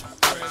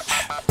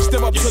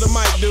Step up to the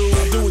mic,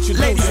 dude. Do what you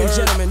do. Ladies and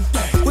gentlemen,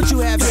 what you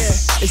have here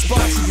is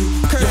brought to you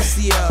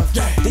courtesy of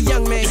the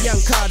young man, Young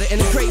Carter,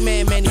 and the great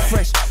man, Manny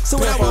Fresh. So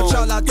what I want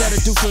y'all out there to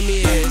do for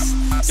me is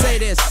say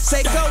this.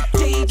 Say go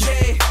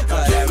DJ,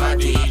 cause that's my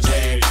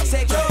DJ.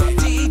 Say go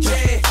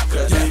DJ,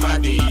 cause that's my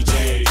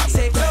DJ.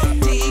 Say go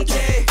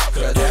DJ,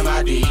 cause that's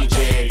my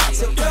DJ.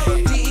 Say go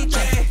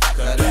DJ,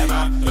 cause that's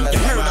my Murder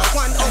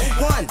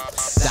 101.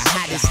 The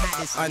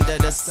hottest under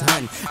the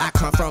sun. I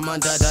come from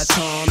under the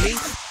Tommy.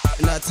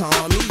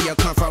 You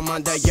come from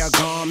under your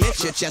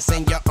garment, your chest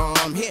and your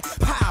arm. Hit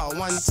pow,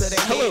 one to the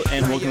Hello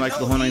and welcome back to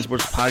the Whole Nine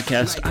Sports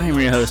Podcast. I am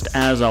your host,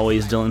 as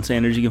always, Dylan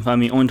Sanders. You can find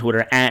me on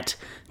Twitter at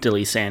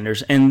Dilly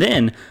Sanders. And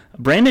then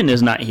Brandon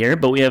is not here,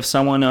 but we have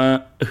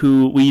someone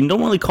who we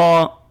normally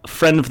call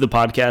friend of the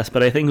podcast,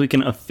 but I think we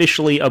can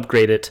officially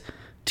upgrade it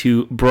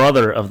to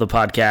brother of the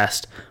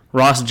podcast,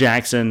 Ross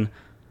Jackson.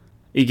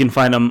 You can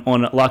find him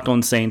on Locked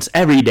On Saints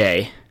every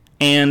day.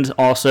 And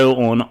also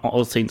on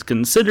All Saints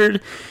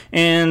Considered.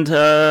 And,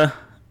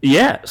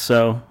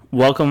 so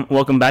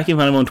welcome back. You can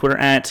find him on Twitter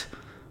at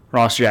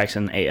Ross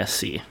Jackson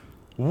ASC.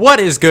 What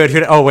is good?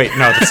 Oh, wait,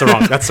 no, that's the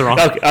wrong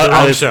Okay,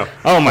 wrong show.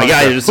 Oh, my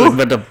God, I just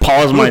about to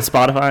pause my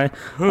Spotify.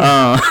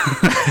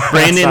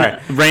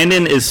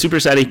 Brandon is super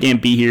sad he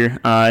can't be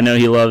here. I know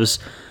he was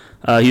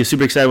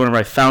super excited whenever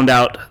I found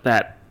out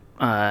that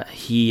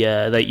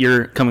that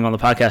you're coming on the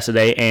podcast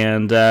today,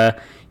 and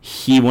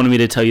he wanted me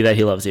to tell you that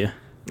he loves you.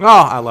 Oh,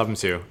 I love him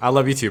too. I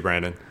love you too,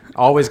 Brandon.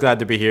 Always glad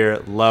to be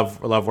here. Love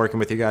working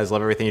with you guys.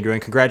 Love everything you're doing.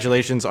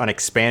 Congratulations on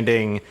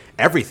expanding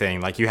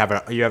everything. Like you have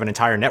an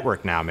entire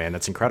network now, man.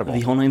 That's incredible.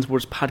 The Whole Nine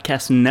Sports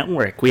Podcast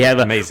Network. We have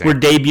amazing. We're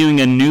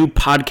debuting a new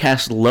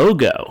podcast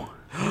logo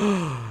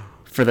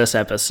for this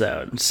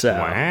episode. So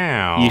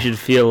wow, you should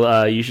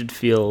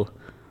feel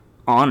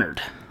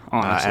honored.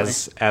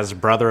 Honestly, as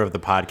brother of the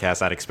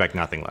podcast, I'd expect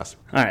nothing less.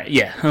 All right,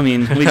 yeah. I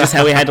mean, we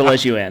had to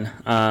let you in.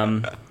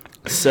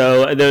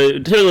 So,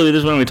 typically this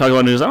is when we talk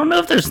about news. I don't know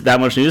if there's that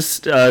much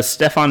news.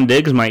 Stefon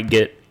Diggs might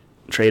get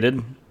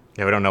traded.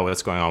 Yeah, we don't know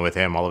what's going on with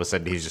him. All of a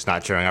sudden, he's just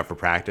not showing up for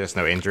practice.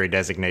 No injury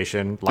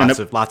designation. Lots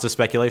of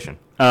speculation.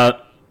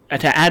 To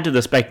add to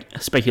the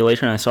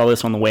speculation, I saw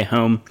this on the way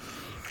home.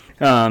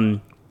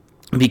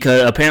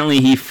 Because apparently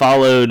he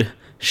followed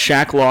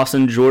Shaq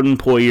Lawson, Jordan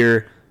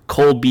Poyer,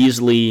 Cole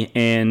Beasley,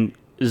 and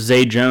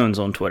Zay Jones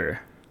on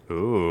Twitter.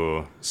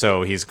 Ooh,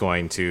 so he's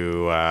going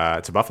to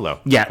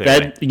Buffalo.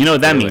 Yeah, you know what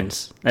that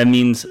means. That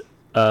means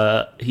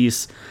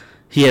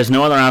he has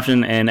no other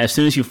option, and as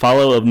soon as you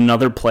follow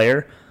another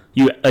player,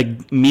 you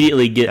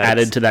immediately get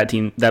added to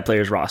that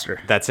player's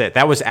roster. That's it.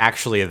 That was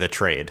actually the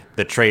trade.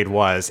 The trade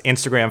was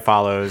Instagram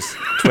follows,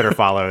 Twitter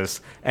follows,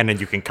 and then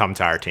you can come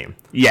to our team.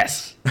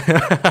 Yes.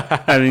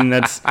 I mean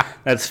that's.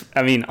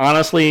 I mean,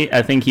 honestly,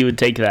 I think he would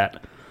take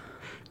that.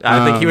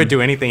 I think he would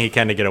do anything he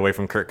can to get away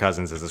from Kirk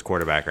Cousins as his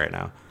quarterback right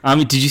now.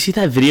 Did you see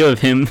that video of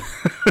him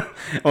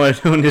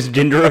on his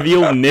gender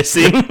reveal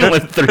missing on a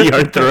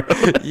 3-yard throw?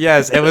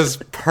 Yes, it was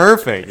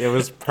perfect. It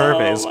was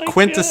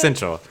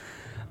quintessential.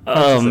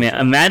 Oh man,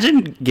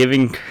 imagine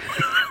giving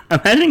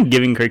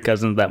Kirk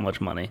Cousins that much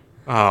money.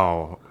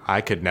 Oh,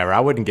 I could never. I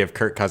wouldn't give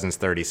Kirk Cousins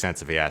 30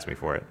 cents if he asked me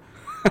for it.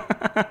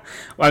 Well,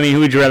 I mean, who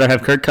would you rather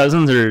have, Kirk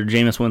Cousins or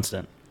Jameis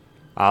Winston?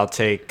 I'll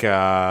take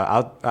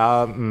Jameis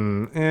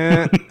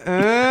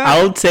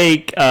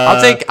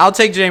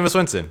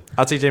Winston.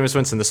 I'll take Jameis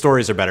Winston. The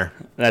stories are better.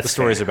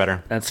 Stories are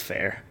better. That's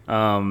fair.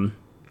 I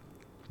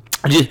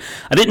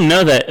didn't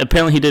know that.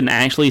 Apparently, he didn't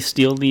actually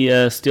steal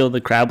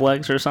the crab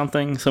legs or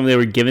something. Some they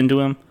were given to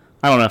him.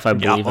 I don't know if I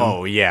believe him.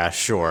 Oh yeah,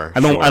 sure. I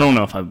don't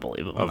know if I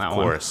believe him.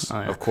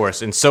 Of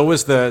course. And so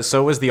was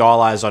the All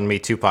Eyes on Me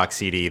Tupac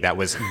CD that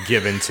was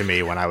given to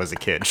me when I was a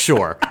kid.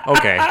 Sure.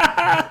 Okay.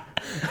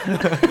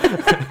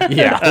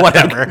 Yeah,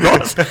 whatever.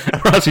 Ross,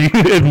 are you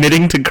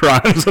admitting to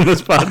crimes on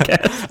this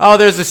podcast? Oh,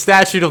 there's a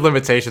statute of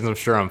limitations. I'm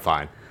sure I'm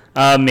fine.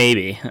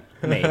 Maybe.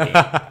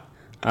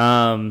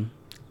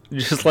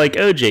 Just like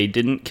OJ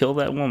didn't kill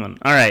that woman.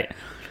 All right.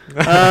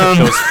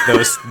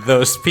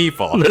 Those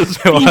people. It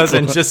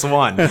wasn't just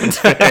one. That's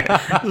fair.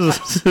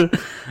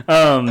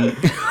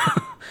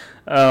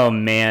 Oh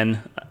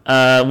man.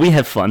 We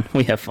have fun.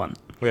 We have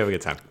a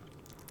good time.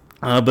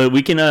 But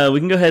we can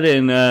go ahead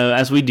and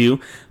as we do,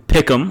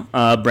 pick 'em.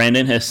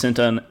 Brandon has sent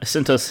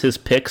us his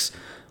picks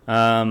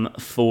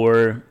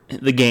for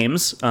the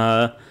games,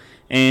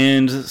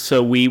 and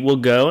so we will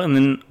go. And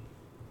then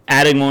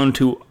adding on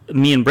to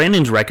me and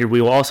Brandon's record,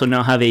 we will also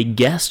now have a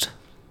guest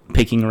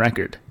picking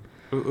record.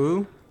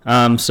 Ooh.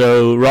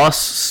 So Ross,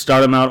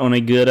 start him out on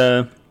a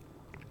good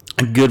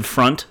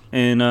front,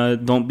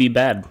 and don't be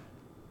bad.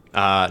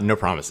 No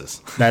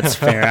promises. That's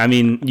fair. I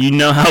mean, you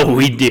know how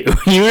we do.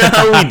 You know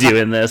how we do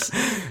in this.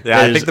 Yeah,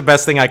 I think the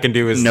best thing I can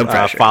do is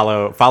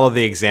follow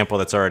the example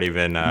that's already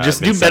been.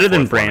 Just do better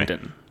than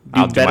Brandon.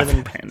 Do better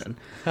than Brandon.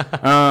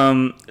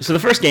 So the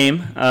first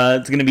game,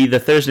 it's going to be the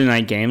Thursday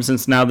night game,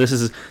 since now this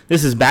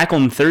is back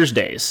on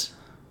Thursdays.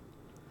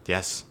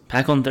 Yes.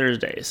 Back on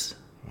Thursdays.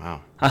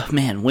 Wow. Oh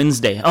man,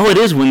 Wednesday. Oh, it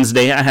is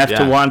Wednesday. I have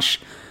to watch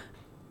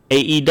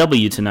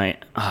AEW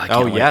tonight. I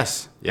can't wait.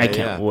 Yes. I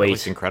can't wait.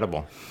 It's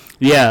incredible.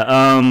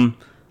 Yeah.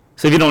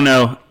 So if you don't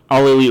know,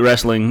 All Elite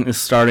Wrestling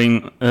is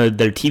starting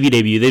their TV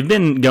debut. They've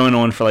been going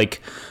on for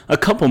like a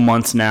couple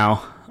months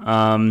now.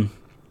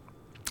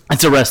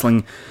 It's a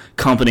wrestling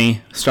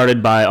company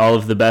started by all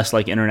of the best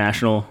like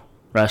international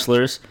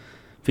wrestlers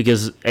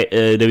because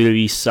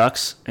WWE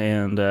sucks,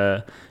 and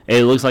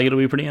it looks like it'll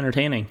be pretty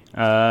entertaining.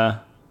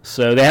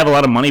 So they have a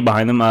lot of money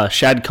behind them.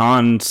 Shad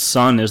Khan's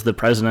son is the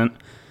president.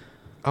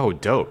 Oh,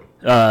 dope.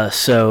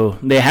 So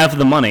they have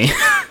the money.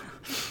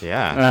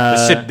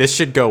 Yeah, this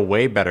should go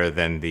way better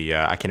than the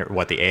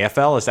the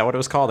AFL, is that what it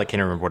was called? I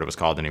can't remember what it was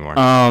called anymore.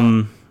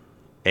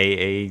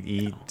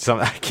 AAE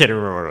something, I can't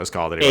remember what it was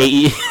called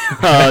anymore.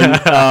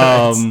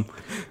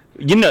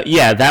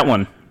 That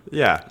one.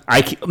 Yeah.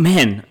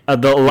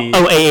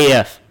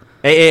 AAF.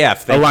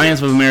 AAF.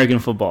 Alliance of American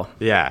Football.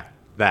 Yeah,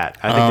 that.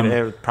 I think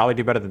it would probably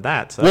do better than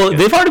that. So well,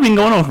 they've already been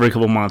going on for a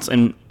couple months,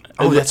 and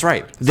that's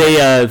right.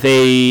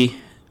 They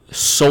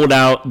sold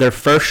out their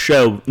first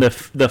show.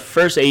 The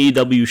first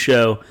AEW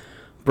show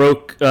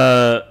broke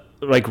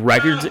like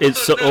records.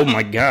 Oh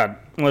my god,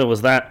 what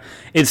was that?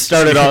 It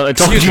started off. I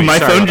told you my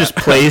phone just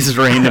plays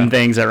random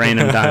things at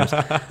random times.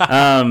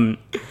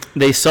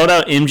 They sold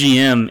out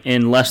MGM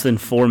in less than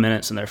 4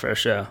 minutes in their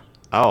first show.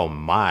 Oh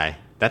my.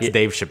 That's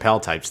Dave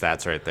Chappelle type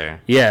stats right there.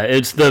 Yeah,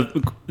 it's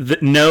the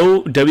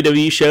no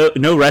WWE show,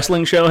 no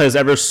wrestling show has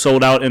ever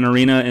sold out an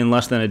arena in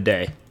less than a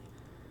day.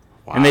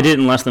 Wow. And they did it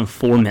in less than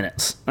 4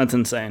 minutes. That's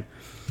insane.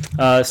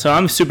 So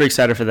I'm super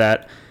excited for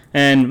that.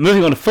 And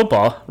moving on to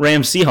football,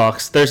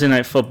 Rams-Seahawks, Thursday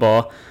Night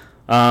Football.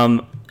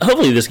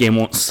 Hopefully this game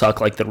won't suck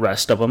like the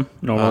rest of them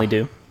normally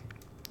do.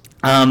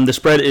 The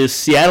spread is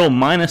Seattle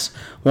minus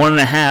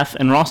 1.5.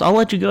 And Ross, I'll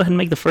let you go ahead and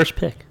make the first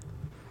pick.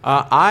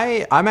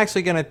 I'm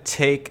actually going to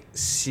take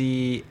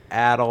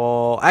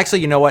Seattle.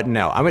 Actually, you know what?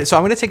 No. I'm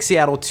going to take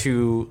Seattle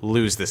to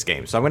lose this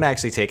game. So I'm going to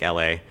actually take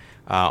LA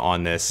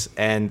on this.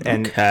 And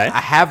okay. I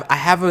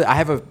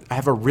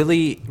have a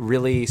really,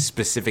 really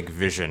specific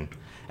vision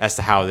as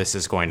to how this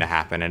is going to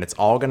happen. And it's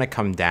all going to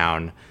come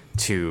down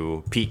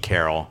to Pete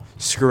Carroll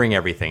screwing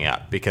everything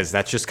up, because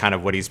that's just kind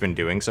of what he's been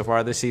doing so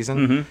far this season.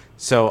 Mm-hmm.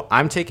 So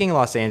I'm taking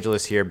Los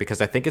Angeles here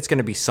because I think it's going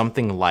to be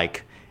something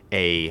like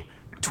a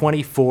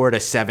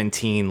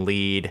 24-17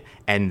 lead,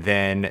 and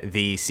then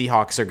the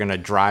Seahawks are going to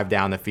drive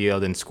down the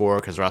field and score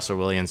because Russell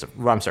Williams.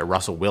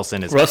 Russell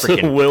Wilson is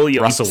Russell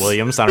Williams.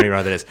 I don't even know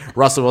what that is.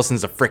 Russell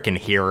Wilson's a freaking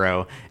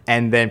hero,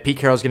 and then Pete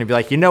Carroll's going to be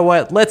like, you know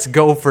what? Let's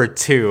go for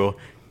 2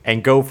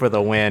 and go for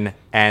the win,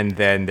 and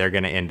then they're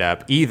going to end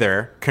up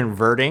either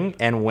converting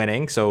and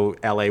winning, so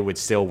LA would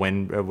still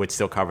win, would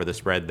still cover the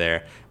spread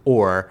there,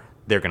 or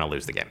they're going to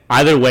lose the game.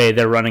 Either way,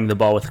 they're running the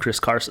ball with Chris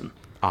Carson.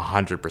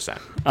 100%.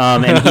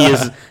 And he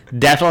is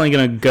definitely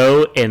going to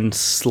go and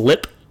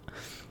slip.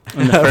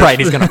 Right,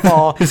 he's going to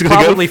fall. He's going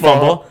to probably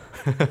fumble.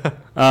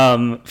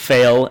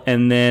 Fail,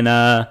 and then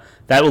that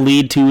will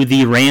lead to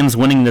the Rams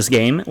winning this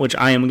game, which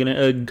I am going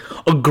to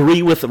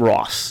agree with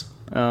Ross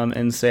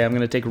and say I'm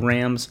going to take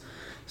Rams.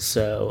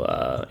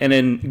 So, and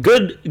then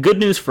good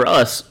news for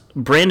us,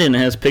 Brandon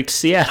has picked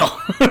Seattle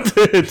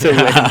to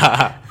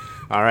win.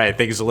 All right,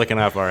 things are looking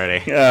up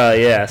already.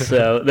 Yeah,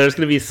 so there's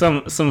going to be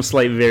some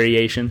slight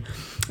variation.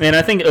 And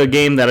I think a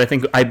game that I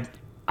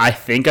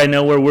think I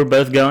know where we're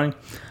both going.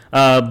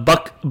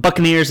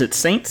 Buccaneers at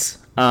Saints.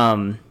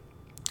 The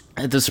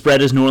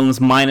spread is New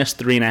Orleans minus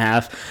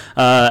 3.5.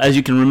 As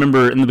you can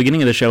remember in the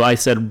beginning of the show, I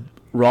said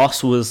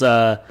Ross was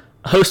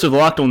host of the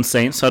LockedOn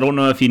Saints, so I don't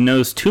know if he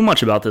knows too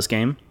much about this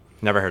game.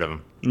 Never heard of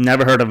him.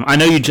 Never heard of him. I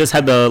know you just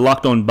had the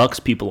LockedOn Bucks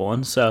people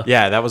on, so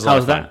yeah, that was a lot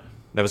of fun. That?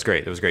 That was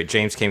great. It was great.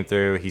 James came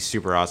through. He's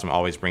super awesome.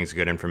 Always brings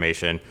good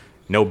information.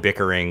 No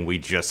bickering.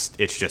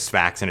 It's just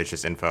facts and it's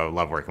just info.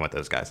 Love working with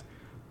those guys.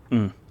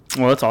 Well,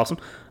 that's awesome.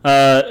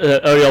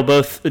 Are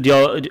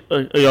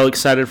y'all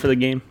excited for the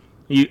game?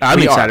 I'm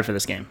excited for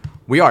this game.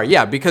 We are,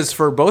 yeah, because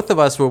for both of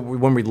us,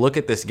 when we look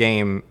at this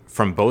game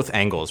from both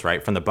angles,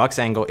 right? From the Bucs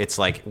angle, it's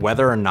like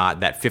whether or not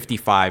that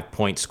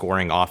 55-point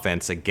scoring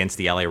offense against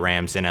the LA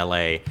Rams in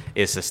LA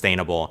is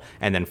sustainable.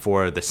 And then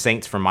for the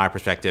Saints, from my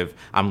perspective,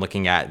 I'm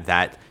looking at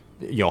that,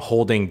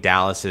 holding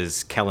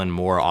Dallas's Kellen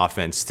Moore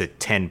offense to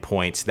 10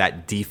 points.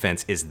 That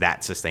defense, is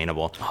that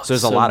sustainable? So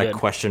there's a lot of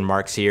question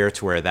marks here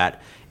to where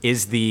that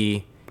is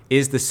the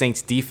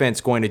Saints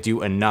defense going to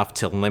do enough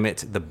to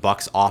limit the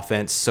Bucs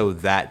offense so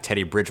that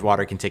Teddy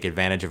Bridgewater can take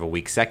advantage of a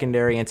weak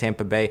secondary in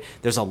Tampa Bay?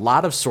 There's a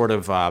lot of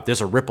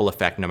there's a ripple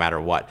effect no matter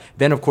what.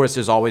 Then, of course,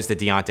 there's always the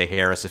Deontay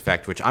Harris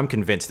effect, which I'm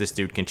convinced this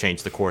dude can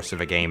change the course of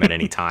a game at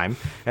any time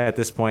at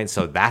this point.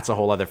 So that's a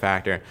whole other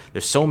factor.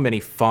 There's so many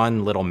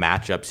fun little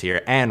matchups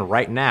here. And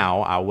right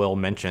now, I will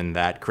mention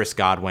that Chris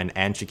Godwin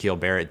and Shaquille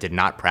Barrett did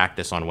not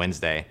practice on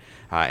Wednesday.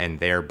 And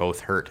they're both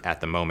hurt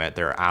at the moment.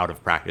 They're out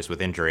of practice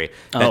with injury.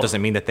 That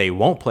doesn't mean that they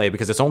won't play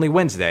because it's only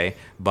Wednesday,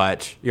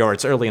 but or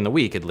it's early in the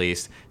week at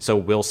least. So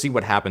we'll see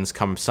what happens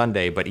come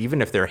Sunday. But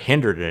even if they're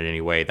hindered in any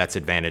way, that's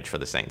advantage for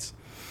the Saints.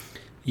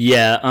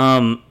 Yeah,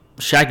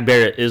 Shaq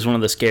Barrett is one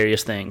of the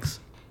scariest things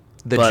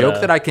The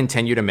joke that I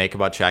continue to make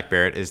about Shaq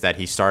Barrett is that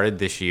he started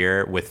this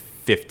year with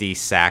 50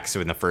 sacks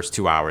in the first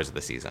 2 hours of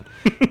the season.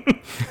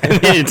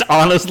 It's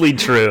honestly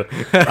true.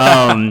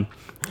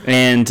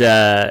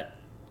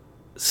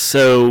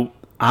 So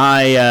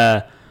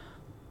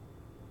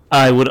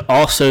I would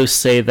also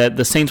say that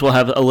the Saints will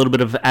have a little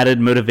bit of added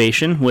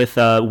motivation with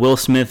Will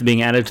Smith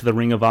being added to the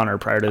Ring of Honor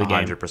prior to the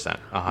game. 100%.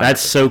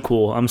 That's so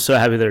cool. I'm so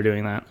happy they're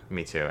doing that.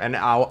 Me too. And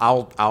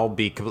I'll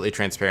be completely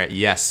transparent.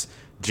 Yes,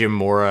 Jim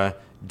Mora,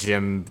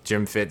 Jim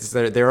Fitz.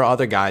 There are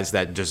other guys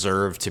that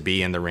deserve to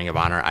be in the Ring of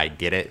Honor. I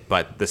get it,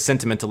 but the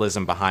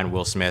sentimentalism behind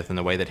Will Smith and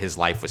the way that his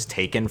life was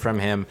taken from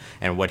him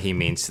and what he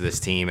means to this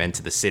team and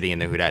to the city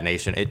and the Who Dat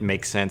Nation, it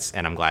makes sense,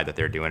 and I'm glad that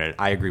they're doing it.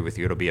 I agree with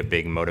you. It'll be a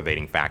big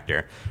motivating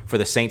factor for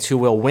the Saints, who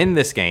will win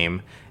this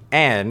game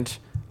and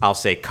I'll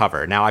say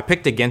cover. Now, I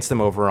picked against them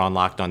over on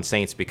Locked On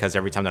Saints because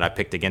every time that I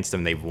picked against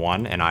them, they've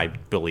won, and I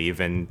believe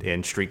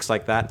in streaks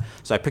like that.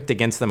 So I picked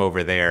against them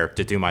over there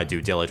to do my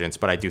due diligence,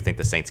 but I do think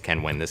the Saints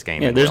can win this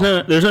game. Yeah, there's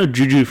no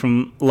juju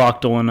from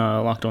Locked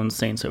On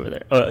Saints over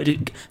there.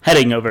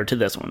 Heading over to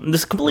this one.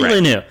 This is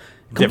completely new.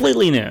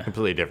 Completely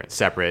different.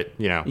 Separate,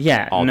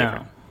 Yeah, all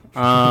no.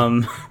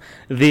 different.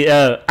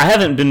 I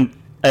haven't been...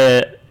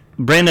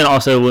 Brandon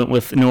also went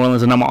with New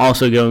Orleans, and I'm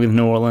also going with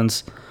New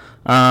Orleans.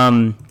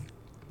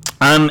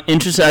 I'm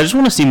interested. I just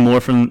want to see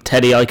more from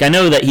Teddy. Like, I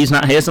know that he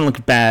hasn't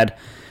looked bad.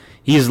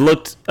 He's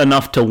looked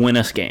enough to win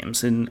us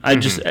games. And I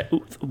just,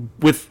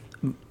 with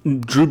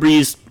Drew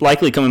Brees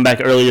likely coming back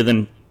earlier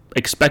than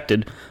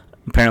expected,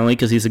 apparently,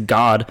 because he's a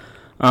god,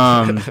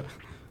 I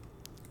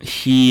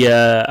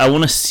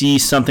want to see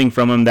something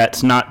from him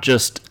that's not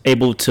just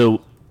able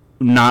to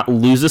not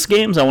lose us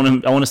games. I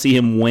want to see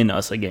him win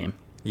us a game.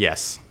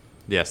 Yes,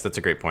 that's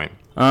a great point.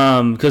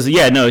 Because he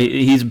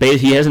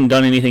hasn't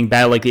done anything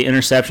bad. Like the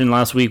interception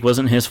last week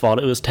wasn't his fault;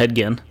 it was Ted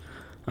Ginn.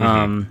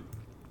 I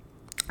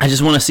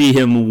just want to see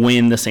him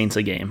win the Saints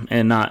a game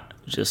and not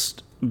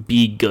just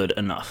be good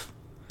enough.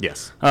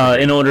 Yes.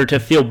 In order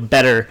to feel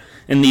better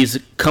in these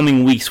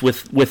coming weeks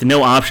with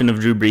no option of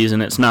Drew Brees,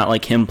 and it's not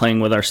like him playing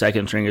with our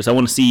second stringers. I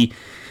want to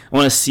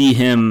see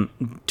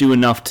him do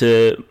enough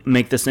to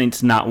make the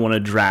Saints not want to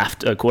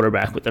draft a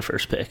quarterback with the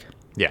first pick.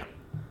 Yeah.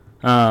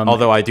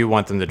 Although I do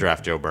want them to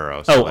draft Joe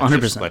Burrow. So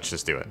 100%. Let's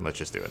just do it. Let's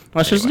just do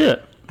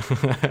it.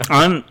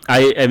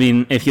 I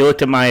mean, if you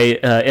looked at my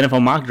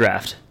NFL mock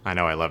draft. I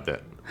know, I loved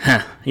it.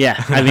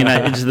 Yeah. I mean,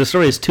 the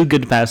story is too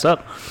good to pass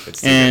up.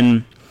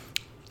 And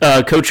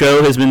Coach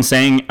O has been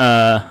saying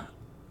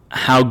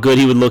how good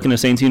he would look in a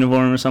Saints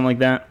uniform or something like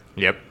that.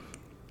 Yep.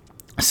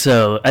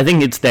 So I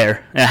think it's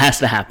there. It has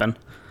to happen.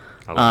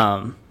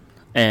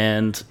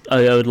 And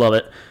I would love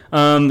it.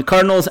 The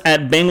Cardinals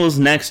at Bengals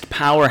next.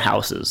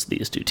 Powerhouses,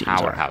 these two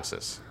teams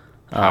Powerhouses.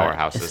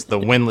 The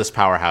winless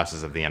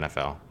powerhouses of the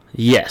NFL.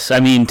 Yes. I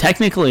mean,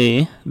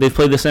 technically, they've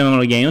played the same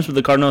amount of games, but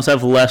the Cardinals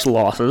have less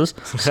losses.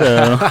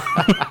 So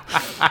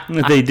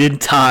they did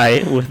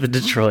tie with the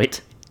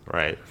Detroit.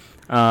 Right.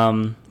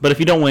 But if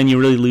you don't win, you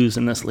really lose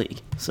in this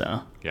league.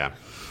 So yeah.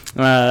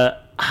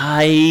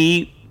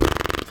 I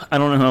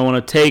don't know who I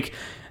want to take.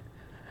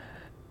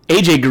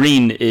 AJ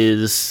Green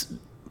is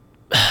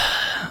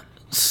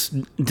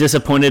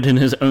disappointed in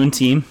his own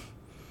team.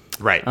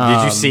 Right.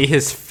 Did you see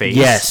his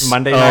face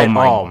Monday night? Oh,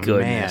 my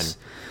goodness.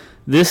 Man.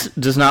 This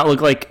does not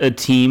look like a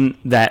team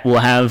that will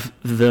have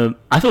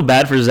I feel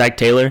bad for Zach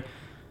Taylor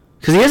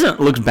because he hasn't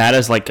looked bad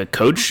as like a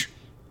coach.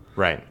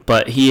 Right.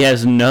 But he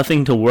has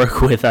nothing to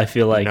work with, I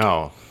feel like.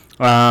 No.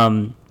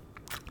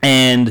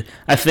 And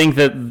I think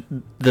that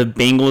the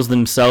Bengals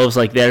themselves,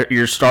 like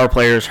your star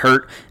players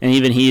hurt, and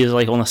even he is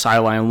like on the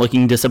sideline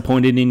looking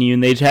disappointed in you,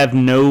 and they have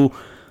no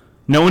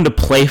one to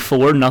play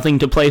for, nothing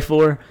to play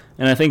for.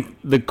 And I think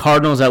the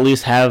Cardinals at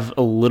least have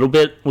a little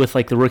bit with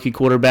like the rookie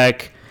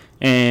quarterback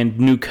and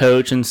new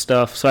coach and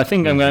stuff. So I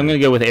think I'm going to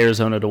go with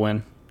Arizona to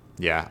win.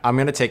 Yeah, I'm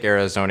going to take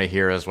Arizona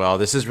here as well.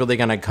 This is really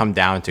going to come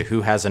down to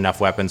who has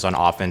enough weapons on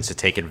offense to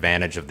take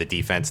advantage of the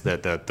defense,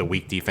 the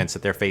weak defense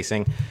that they're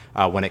facing.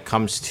 When it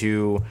comes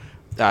to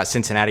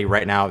Cincinnati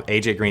right now,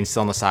 AJ Green's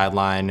still on the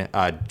sideline.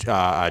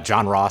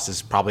 John Ross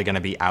is probably going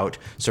to be out.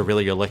 So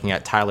really you're looking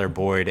at Tyler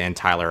Boyd and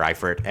Tyler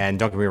Eifert. And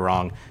don't get me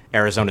wrong,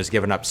 Arizona's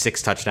given up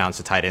 6 touchdowns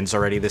to tight ends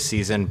already this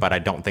season, but I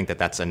don't think that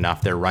that's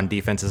enough. Their run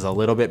defense is a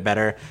little bit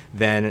better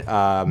than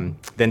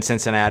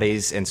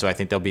Cincinnati's, and so I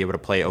think they'll be able to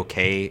play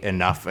okay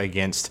enough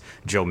against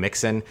Joe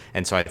Mixon.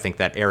 And so I think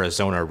that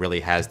Arizona really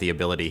has the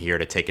ability here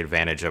to take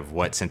advantage of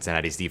what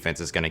Cincinnati's defense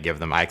is going to give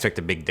them. I expect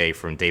a big day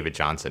from David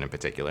Johnson in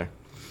particular.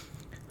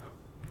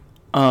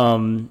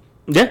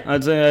 Yeah,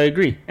 I'd say I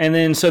agree. And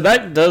then, so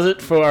that does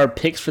it for our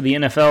picks for the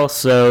NFL.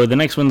 So the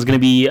next one's going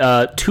to be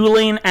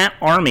Tulane at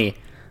Army.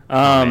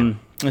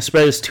 The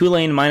spread is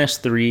Tulane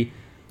 -3.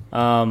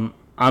 I'm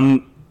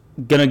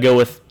going to go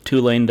with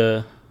Tulane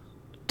to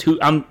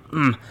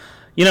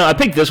I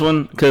picked this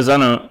one because I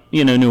know,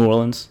 New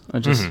Orleans. I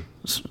just having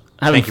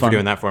Thank you fun. for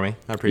doing that for me.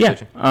 I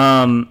appreciate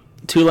you.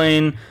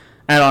 Tulane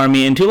at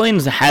Army. And Tulane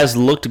has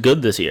looked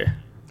good this year.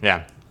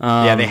 Yeah.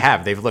 Yeah, they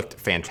have. They've looked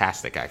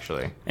fantastic,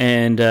 actually.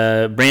 And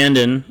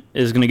Brandon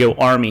is going to go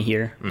Army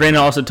here.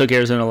 Brandon also took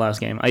Arizona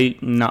last game. I'm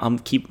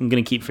going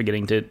to keep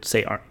forgetting to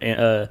say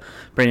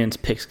Brandon's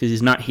picks because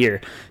he's not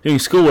here. Doing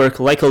schoolwork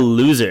like a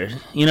loser.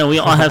 We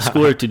all have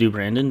schoolwork to do,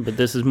 Brandon, but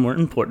this is more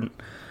important.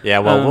 Yeah,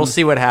 well, we'll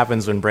see what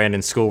happens when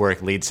Brandon's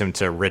schoolwork leads him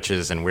to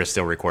riches and we're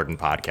still recording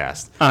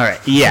podcast. All right,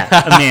 yeah,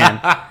 man.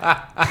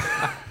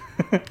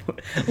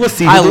 We'll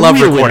see. I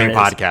love recording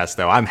podcasts,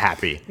 though. I'm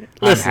happy.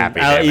 Listen, I'm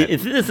happy.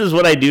 This is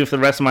what I do for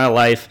the rest of my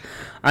life.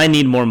 I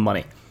need more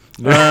money.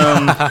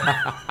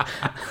 The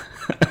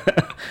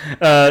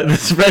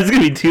spread's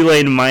going to be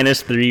Tulane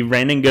 -3.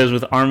 Brandon goes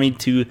with Army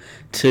to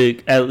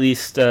at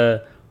least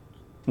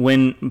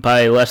win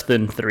by less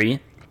than 3.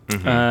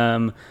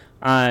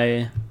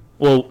 I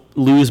will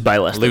lose by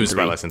less than 3. Lose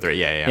by less than 3,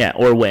 yeah. Yeah,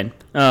 or win.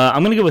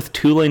 I'm going to go with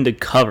Tulane to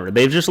cover.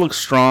 They've just looked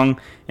strong,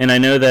 and I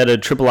know that a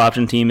triple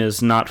option team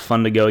is not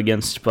fun to go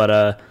against,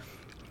 but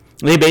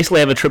they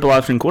basically have a triple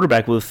option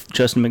quarterback with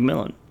Justin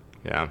McMillan.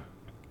 Yeah.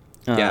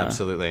 Yeah,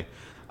 absolutely.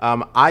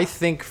 I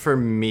think for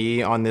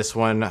me on this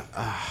one,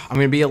 I'm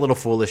going to be a little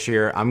foolish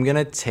here. I'm going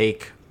to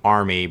take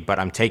Army, but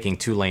I'm taking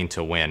Tulane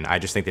to win. I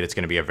just think that it's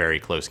going to be a very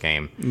close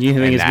game. You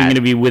think it's going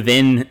to be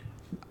within...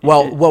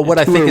 Well, what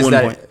I think is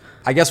that... point.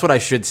 I guess what I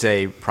should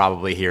say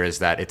probably here is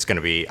that it's going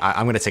to be...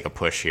 I'm going to take a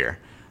push here,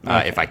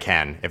 if I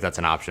can, if that's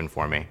an option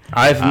for me.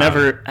 I've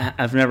never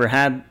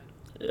had...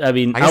 I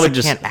mean, I guess I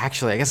can't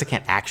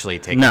actually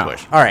take a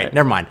push. All right,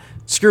 never mind.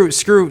 Screw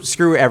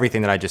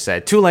everything that I just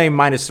said. Tulane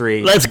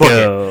 -3. Let's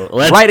go.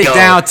 Write it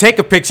down. Take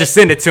a picture.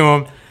 Send it to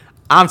him.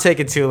 I'm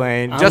taking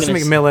Tulane. Justin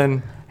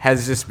McMillan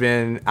has just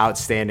been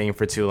outstanding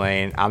for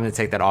Tulane. I'm going to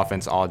take that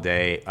offense all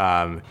day.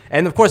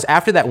 And, of course,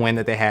 after that win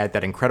that they had,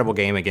 that incredible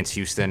game against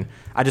Houston,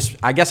 I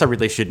guess I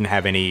really shouldn't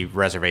have any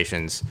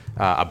reservations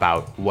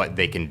about what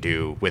they can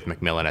do with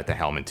McMillan at the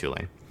helm in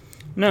Tulane.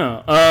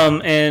 No,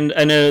 and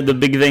I know the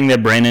big thing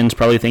that Brandon's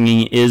probably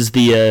thinking is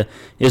the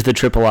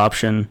triple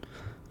option,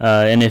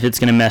 and if it's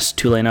going to mess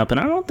Tulane up, and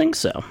I don't think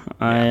so.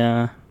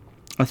 Yeah.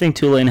 I think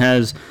Tulane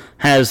has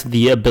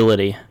the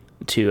ability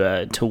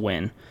to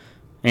win,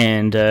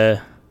 and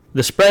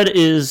the spread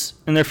is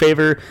in their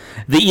favor.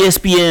 The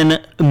ESPN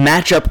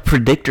matchup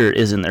predictor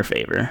is in their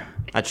favor.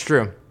 That's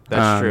true.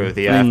 That's true.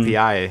 The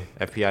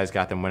FPI's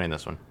got them winning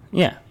this one.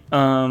 Yeah.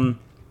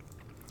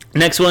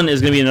 Next one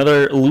is going to be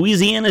another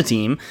Louisiana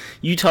team,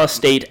 Utah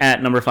State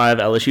at number 5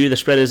 LSU. The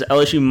spread is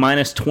LSU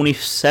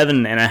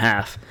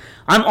 -27.5.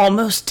 I'm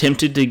almost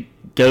tempted to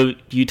go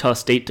Utah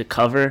State to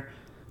cover.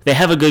 They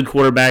have a good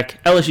quarterback.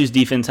 LSU's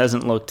defense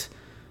hasn't looked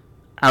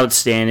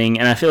outstanding,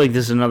 and I feel like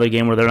this is another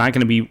game where they're not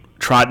going to be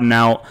trotting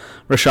out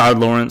Rashard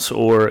Lawrence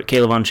or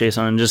Caleb Von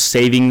Chason and just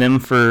saving them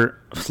for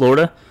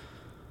Florida.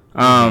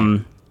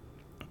 I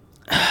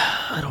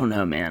don't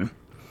know, man.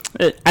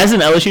 As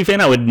an LSU fan,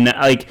 I would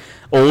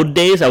old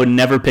days. I would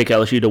never pick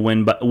LSU to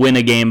win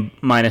a game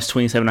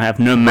 -27.5,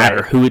 no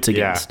matter who it's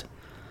against.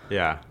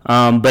 Yeah.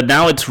 But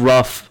now it's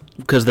rough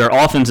because their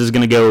offense is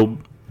going to go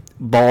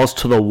balls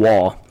to the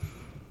wall.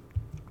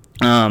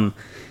 And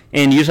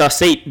Utah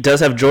State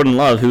does have Jordan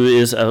Love, who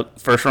is a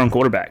first-round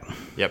quarterback.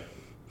 Yep.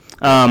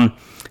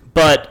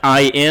 But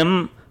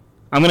I'm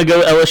going to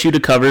go LSU to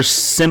cover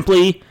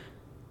simply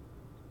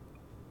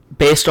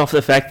based off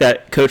the fact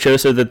that Coach O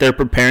said that they're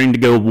preparing to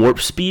go warp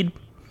speed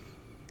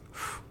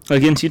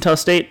against Utah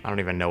State. I don't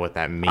even know what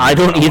that means. I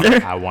don't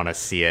either. I want to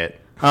see it.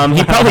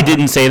 He probably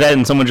didn't say that,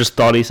 and someone just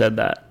thought he said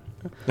that.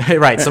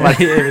 Right.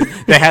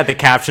 They had the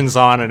captions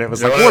on, and it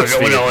was like warp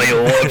speed.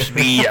 Warp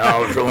speed.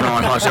 It's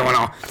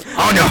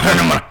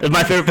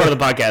my favorite part of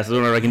the podcast is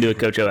whenever I can do a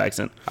Coach O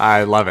accent.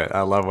 I love it.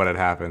 I love when it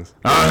happens.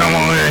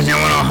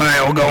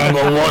 We're going to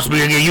go warp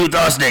speed against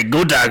Utah State.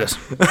 Go Tigers.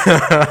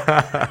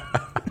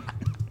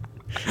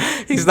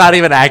 He's not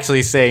even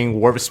actually saying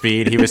warp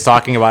speed. He was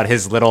talking about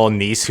his little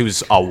niece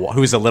who's a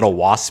little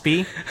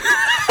waspy.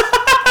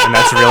 And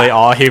that's really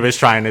all he was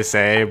trying to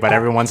say. But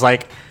everyone's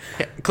like,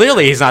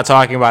 clearly he's not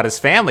talking about his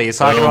family. He's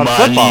talking about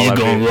football. She's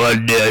going to go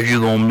out there. She's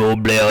going to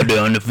play out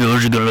there on the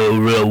field. She's going to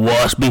look real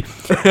waspy.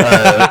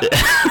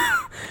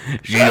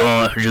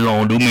 She's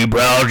going to do me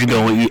proud. She's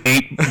going to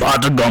eat 8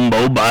 pots of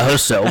gumbo by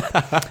herself.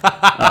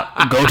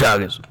 Go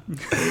Tigers.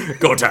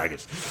 Go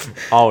Tigers.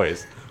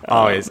 Always.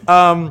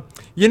 I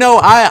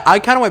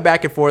kind of went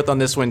back and forth on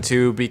this one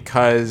too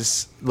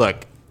because,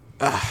 look,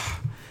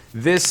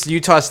 this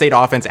Utah State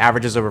offense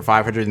averages over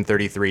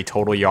 533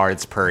 total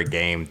yards per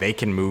game. They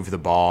can move the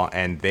ball,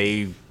 and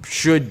they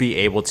should be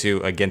able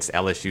to against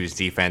LSU's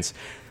defense.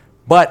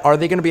 But are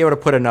they going to be able to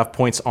put enough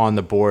points on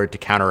the board to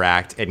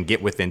counteract and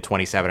get within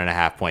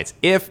 27.5 points?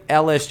 If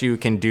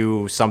LSU can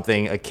do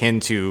something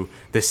akin to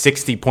the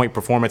 60-point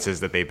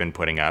performances that they've been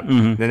putting up,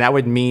 then that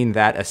would mean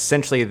that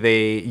essentially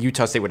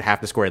Utah State would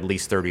have to score at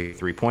least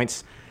 33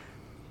 points.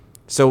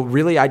 So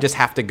really, I just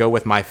have to go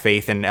with my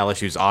faith in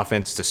LSU's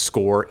offense to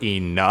score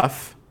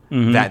enough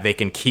that they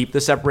can keep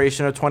the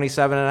separation of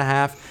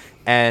 27.5.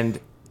 And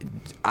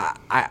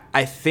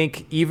I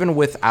think even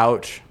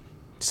without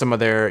some of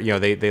their,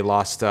 they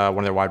lost one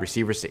of their wide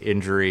receivers to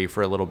injury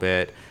for a little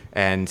bit.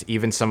 And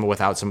even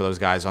without some of those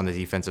guys on the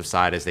defensive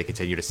side, as they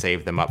continue to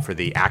save them up for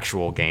the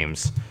actual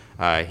games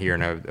here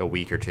in a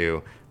week or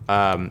two.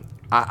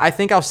 I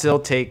think I'll still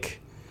take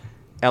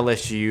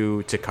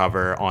LSU to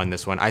cover on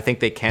this one. I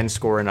think they can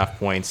score enough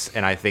points,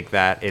 and I think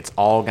that it's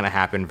all going to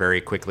happen very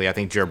quickly. I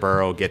think Joe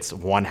Burrow gets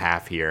one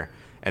half here,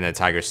 and the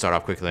Tigers start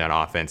off quickly on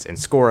offense and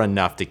score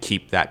enough to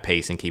keep that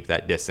pace and keep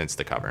that distance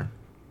to cover.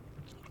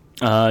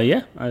 We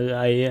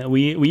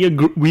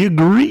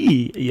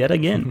agree yet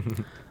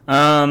again.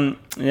 The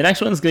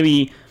next one's going to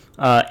be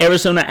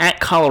Arizona at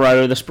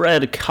Colorado. The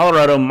spread,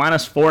 Colorado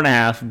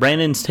 -4.5.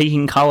 Brandon's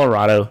taking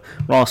Colorado.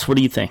 Ross, what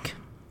do you think?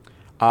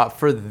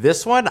 For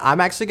this one, I'm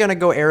actually going to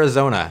go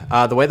Arizona.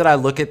 The way that I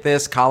look at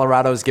this,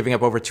 Colorado is giving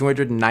up over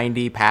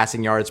 290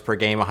 passing yards per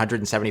game,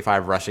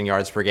 175 rushing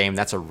yards per game.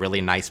 That's a really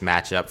nice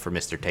matchup for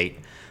Mr. Tate,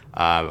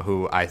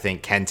 who I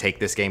think can take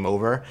this game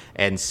over.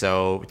 And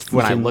so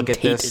when I look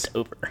at this,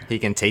 he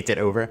can Tate it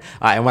over.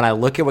 And when I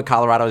look at what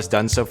Colorado has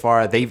done so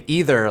far, they've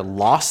either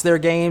lost their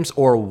games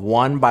or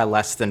won by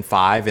less than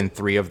 5 in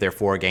 3 of their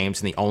 4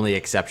 games. And the only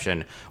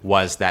exception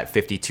was that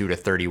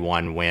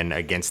 52-31 win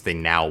against the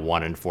now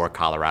 1-4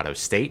 Colorado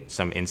State,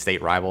 some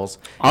in-state rivals.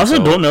 I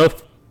also don't know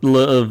if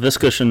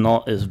Laviska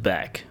Shenault is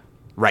back.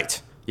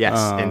 Right. Yes,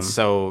 and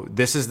so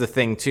this is the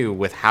thing, too,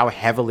 with how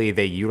heavily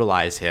they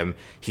utilize him.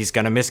 He's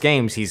going to miss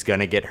games. He's going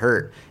to get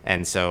hurt.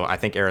 And so I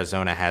think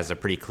Arizona has a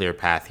pretty clear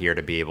path here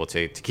to be able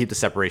to keep the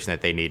separation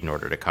that they need in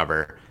order to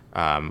cover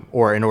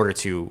or in order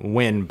to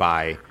win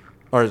by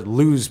or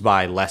lose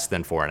by less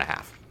than 4.5.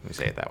 Let me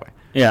say it that way.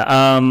 Yeah,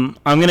 I'm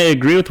going to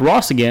agree with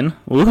Ross again.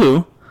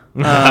 Woohoo.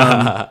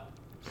 I'm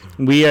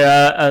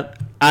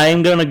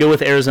going to go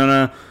with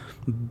Arizona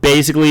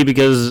basically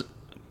because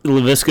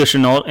Laviska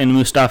Shenault and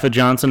Mustafa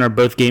Johnson are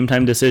both game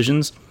time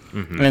decisions,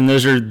 and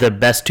those are the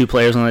best 2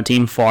 players on the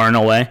team far and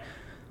away.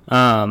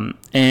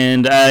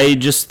 And I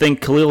just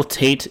think Khalil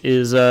Tate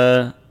is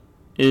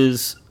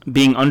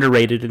being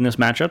underrated in this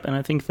matchup, and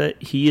I think that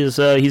he's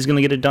going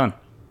to get it done.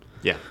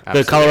 Yeah,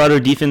 absolutely. The Colorado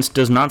defense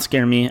does not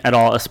scare me at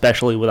all,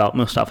 especially without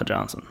Mustafa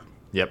Johnson.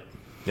 Yep.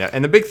 Yeah,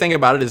 and the big thing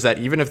about it is that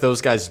even if those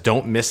guys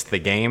don't miss the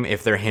game,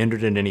 if they're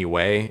hindered in any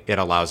way, it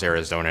allows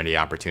Arizona the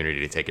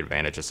opportunity to take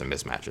advantage of some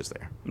mismatches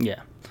there.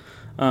 Yeah.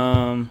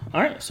 All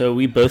right, so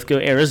we both go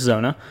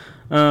Arizona.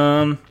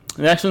 The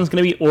next one's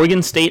going to be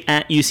Oregon State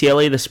at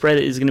UCLA. The spread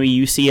is going to be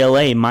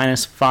UCLA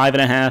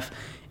 -5.5,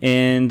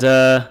 and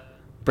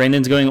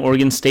Brandon's going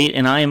Oregon State,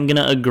 and I am going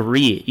to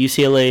agree.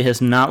 UCLA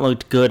has not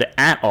looked good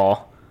at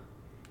all.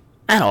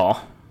 At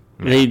all.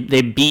 Yeah.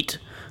 They beat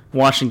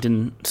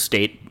Washington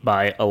State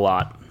by a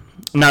lot.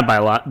 Not by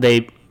a lot.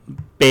 They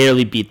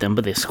barely beat them,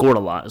 but they scored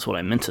a lot is what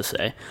I meant to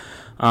say.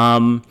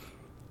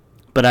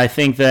 But I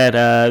think that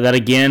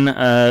again,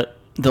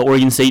 the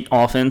Oregon State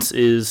offense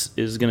is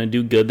going to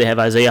do good. They have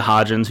Isaiah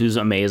Hodgins, who's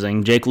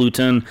amazing. Jake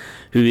Luton,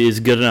 who is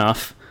good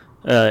enough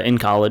in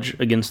college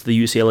against the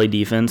UCLA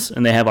defense.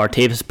 And they have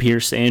Artavis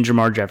Pierce and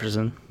Jamar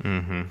Jefferson.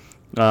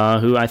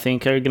 Who I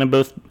think are going to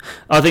both.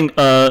 I think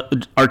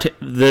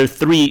the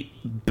 3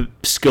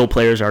 skill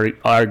players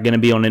are going to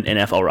be on an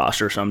NFL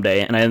roster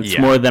someday, and it's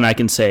more than I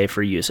can say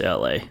for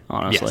UCLA,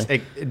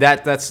 honestly.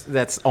 Yes,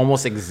 that's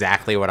almost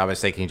exactly what I was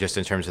thinking. Just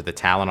in terms of the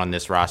talent on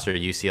this roster,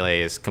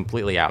 UCLA is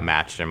completely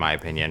outmatched in my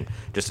opinion.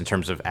 Just in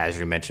terms of, as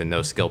you mentioned,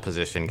 those skill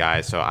position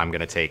guys. So I'm going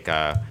to take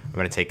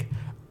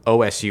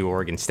OSU,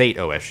 Oregon State,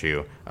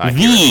 OSU.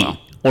 The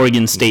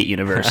Oregon State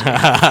University.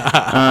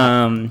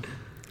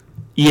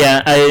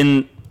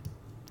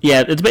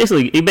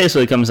 It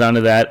basically comes down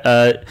to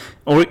that.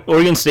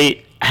 Oregon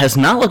State has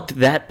not looked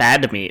that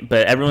bad to me,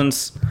 but I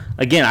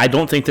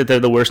don't think that they're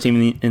the worst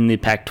team in the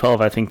Pac-12.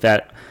 I think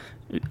that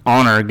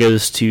honor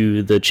goes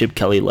to the Chip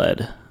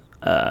Kelly-led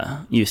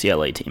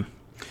UCLA team.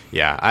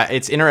 Yeah,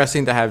 it's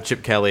interesting to have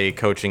Chip Kelly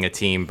coaching a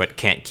team but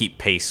can't keep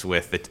pace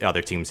with the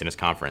other teams in his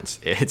conference.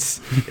 It's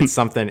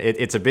something.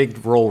 It's a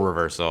big role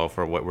reversal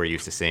for what we're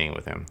used to seeing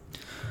with him.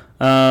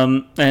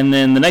 And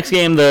then the next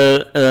game,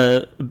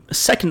 the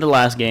second to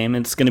last game,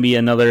 it's going to be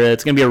a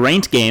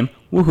ranked game.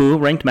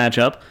 Woohoo, ranked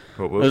matchup.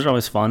 Woo-woo. Those are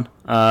always fun.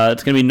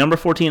 It's going to be number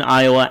 14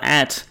 Iowa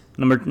at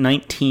number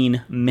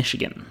 19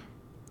 Michigan.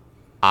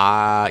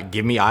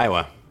 Give me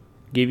Iowa.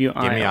 Give me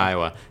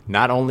Iowa.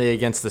 Not only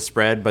against the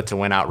spread, but to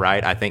win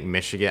outright. I think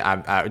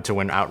Michigan to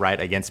win outright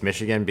against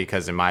Michigan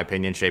because, in my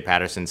opinion, Shea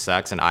Patterson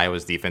sucks, and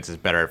Iowa's defense is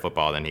better at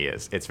football than he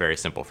is. It's very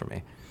simple for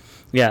me.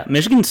 Yeah,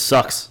 Michigan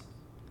sucks.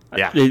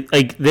 Yeah,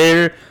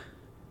 they're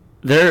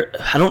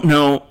I don't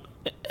know.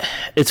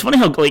 It's funny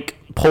how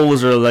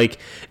polls are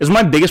It's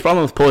my biggest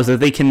problem with polls that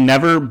they can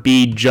never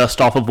be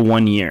just off of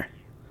 1 year.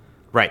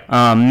 Right.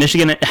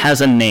 Michigan has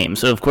a name,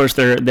 so of course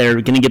they're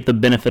going to get the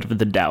benefit of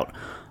the doubt.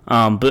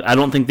 But I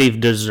don't think they've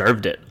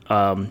deserved it.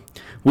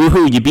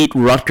 Woohoo! You beat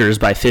Rutgers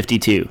by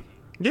 52.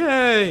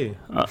 Yay!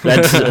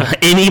 That's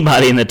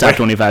anybody in the top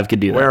 25 could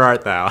do that. Where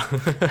art thou?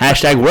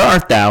 Hashtag where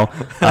art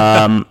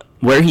thou?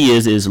 Where he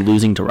is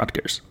losing to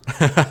Rutgers.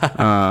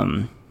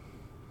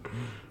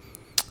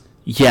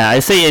 Yeah, I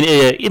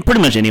say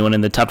pretty much anyone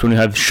in the top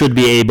 25 should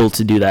be able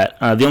to do that.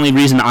 The only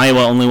reason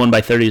Iowa only won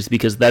by 30 is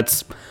because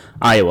that's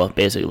Iowa,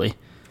 basically.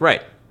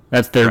 Right.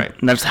 That's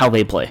That's how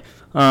they play.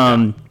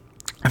 I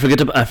forget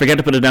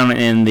to put it down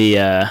in the.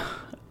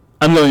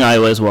 I'm going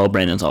Iowa as well.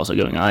 Brandon's also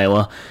going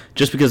Iowa,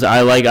 just because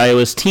I like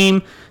Iowa's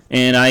team,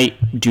 and I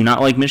do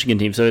not like Michigan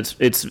team. So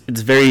it's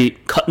very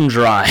cut and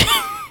dry.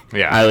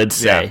 Yeah, I would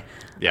say.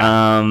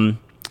 Yeah.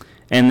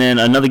 And then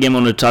another game I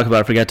wanted to talk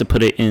about. I forgot to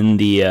put it in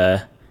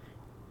the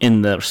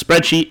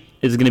spreadsheet.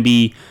 Is going to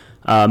be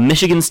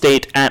Michigan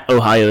State at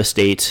Ohio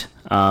State.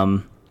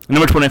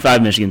 Number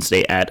 25 Michigan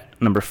State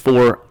at number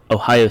 4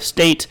 Ohio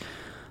State.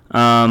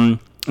 And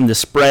the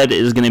spread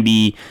is going to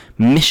be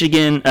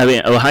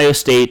Ohio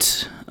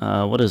State.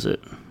 What is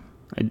it?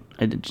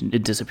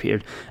 It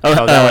disappeared.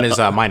 That one is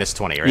minus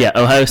 20, right? Yeah,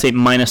 Ohio State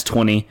minus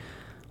 20.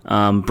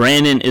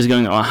 Brandon is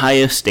going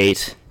Ohio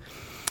State.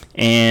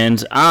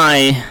 And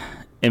I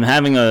am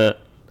having oh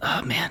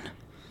man.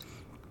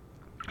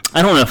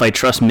 I don't know if I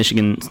trust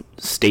Michigan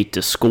State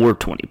to score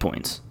 20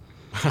 points.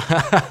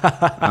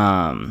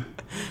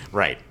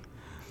 Right.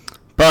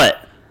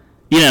 But,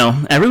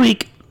 every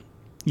week,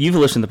 you've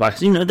listened to the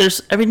podcast,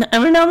 there's every now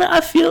and then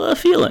I feel a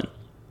feeling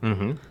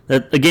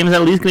that the game is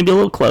at least going to be a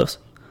little close.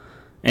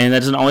 And that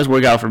doesn't always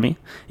work out for me.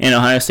 And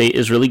Ohio State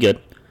is really good.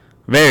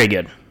 Very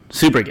good.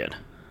 Super good.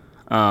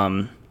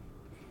 I'm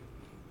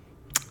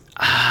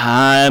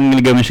going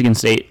to go Michigan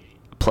State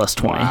plus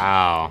 20.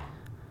 Wow.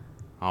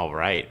 All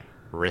right.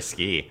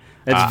 Risky.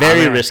 It's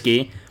very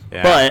risky.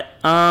 Yeah. But,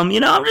 I'm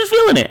just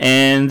feeling it.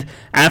 And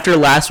after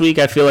last week,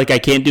 I feel like I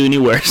can't do any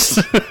worse.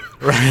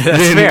 Right,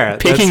 that's fair.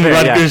 Picking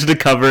Rutgers to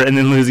cover and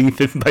then losing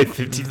by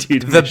 52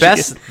 to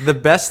Michigan. The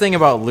best thing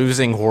about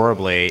losing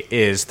horribly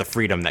is the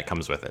freedom that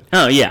comes with it.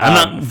 Oh, yeah. I'm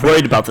not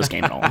worried about this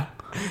game at all.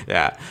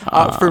 Yeah.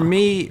 For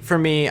me,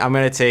 I'm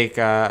going to take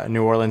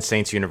New Orleans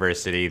Saints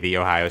University, the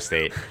Ohio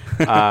State.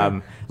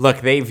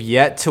 Look, they've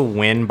yet to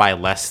win by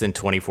less than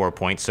 24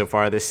 points so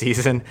far this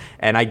season,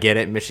 and I get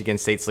it. Michigan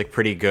State's look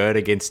pretty good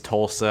against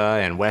Tulsa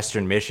and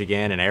Western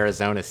Michigan and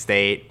Arizona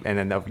State, and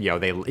then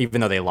they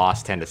even though they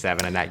lost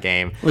 10-7 in that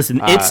game.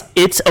 Listen,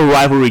 it's a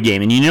rivalry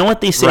game, and you know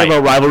what they say Right.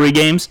 about rivalry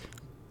games?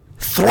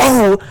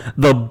 Throw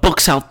the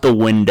books out the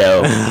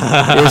window.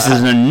 This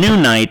is a new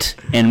night,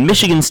 and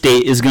Michigan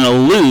State is going to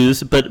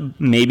lose, but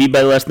maybe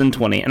by less than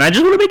 20. And I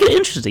just want to make it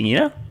interesting,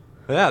 Yeah,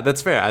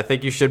 that's fair. I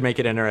think you should make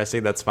it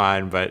interesting. That's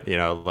fine, but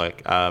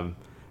look,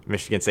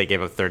 Michigan State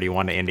gave up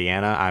 31 to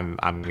Indiana.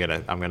 I'm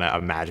gonna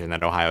imagine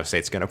that Ohio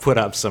State's gonna put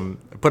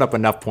up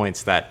enough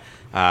points that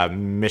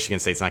Michigan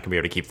State's not gonna be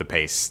able to keep the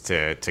pace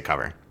to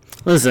cover.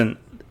 Listen,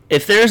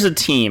 if there's a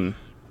team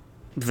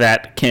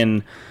that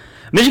can...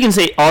 Michigan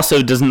State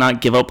also does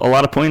not give up a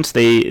lot of points.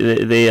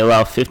 They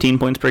allow 15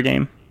 points per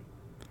game.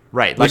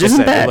 Right. Like Which I isn't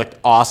said, bad. they looked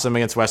awesome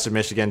against Western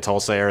Michigan,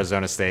 Tulsa,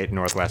 Arizona State,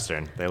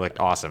 Northwestern. They looked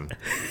awesome.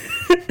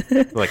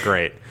 They looked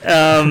great.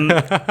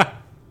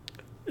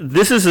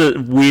 This is a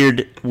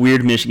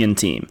weird Michigan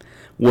team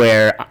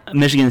where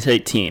Michigan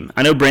State team.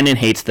 I know Brandon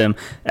hates them.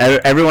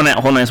 Everyone at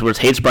Whole Nine Sports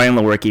hates Brian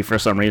Lewerke for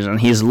some reason.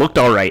 He's looked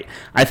all right.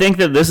 I think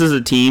that this is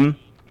a team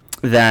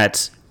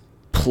that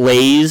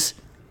plays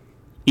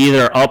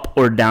either up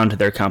or down to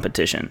their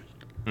competition.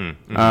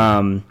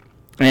 And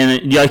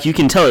like you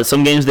can tell it,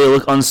 some games they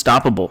look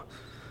unstoppable.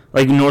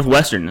 Like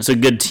Northwestern, it's a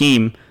good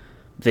team.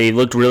 They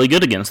looked really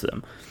good against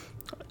them.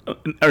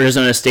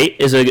 Arizona State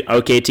is an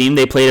okay team.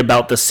 They played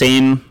about the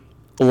same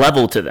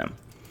level to them.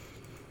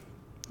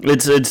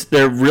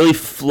 They're really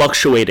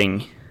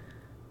fluctuating,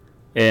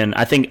 and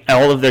I think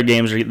all of their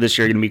games this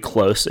year are going to be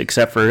close,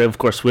 except for, of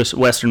course,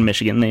 Western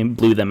Michigan. They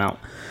blew them out.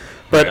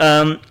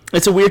 But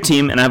it's a weird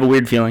team, and I have a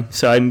weird feeling,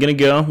 so I'm going to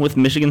go with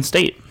Michigan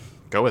State.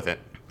 Go with it.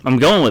 I'm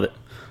going with it.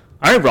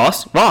 All right,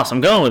 Ross,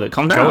 I'm going with it.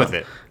 Calm down. Go with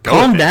it.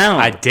 Calm down.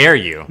 I dare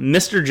you.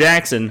 Mr.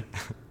 Jackson,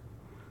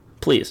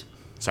 please.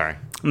 Sorry.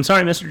 I'm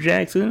sorry, Mr.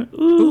 Jackson.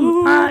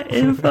 Ooh, I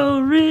am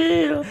for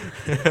real.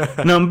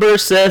 Number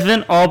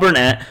 7, Auburn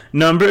at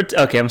number...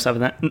 Okay, I'm stopping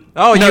that.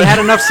 Oh, you had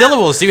enough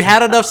syllables. You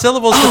had enough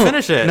syllables to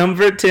finish it.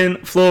 Number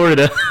 10,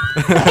 Florida.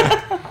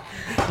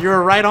 You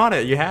were right on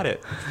it. You had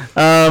it.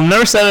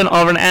 Number 7,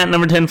 Auburn at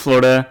number 10,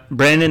 Florida.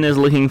 Brandon is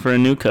looking for a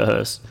new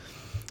co-host.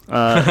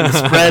 The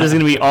spread is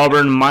going to be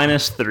Auburn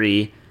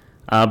 -3.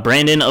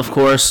 Brandon, of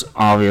course,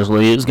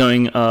 obviously, is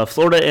going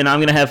Florida, and I'm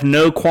going to have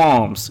no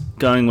qualms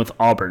going with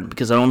Auburn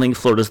because I don't think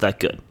Florida's that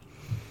good.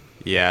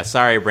 Yeah,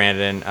 sorry,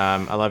 Brandon.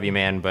 I love you,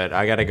 man, but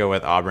I got to go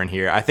with Auburn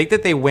here. I think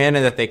that they win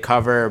and that they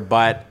cover,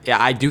 but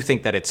yeah, I do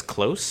think that it's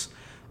close.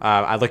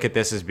 I look at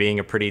this as being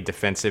a pretty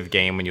defensive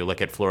game when you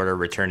look at Florida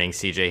returning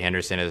C.J.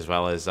 Henderson as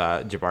well as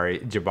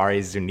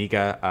Jabari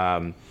Zuniga,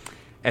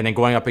 and then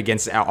going up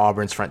against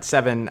Auburn's front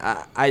seven.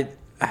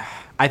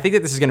 I think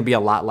that this is going to be a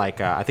lot like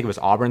I think it was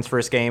Auburn's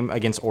first game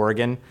against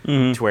Oregon,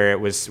 to where it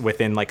was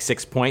within like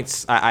 6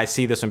 points. I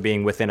see this one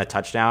being within a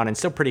touchdown and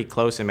still pretty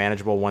close and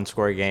manageable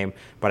one-score game,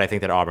 but I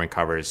think that Auburn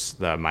covers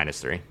the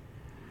 -3.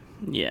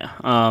 Yeah.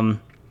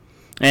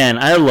 And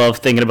I love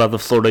thinking about the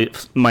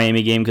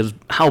Florida-Miami game because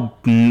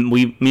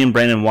me and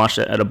Brandon watched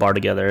it at a bar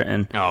together,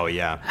 and Oh,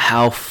 yeah.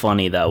 how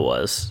funny that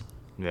was.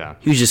 Yeah.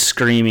 He was just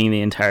screaming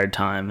the entire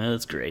time. It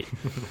was great.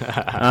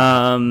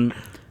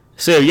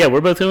 So, yeah, we're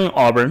both going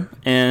Auburn,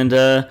 and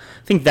I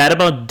think that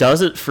about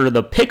does it for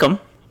the Pick'em.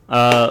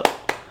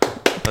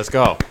 Let's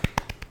go.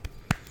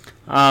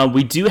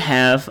 We do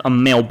have a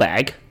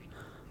mailbag,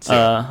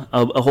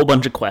 a whole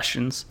bunch of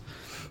questions.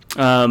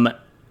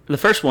 The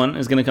first one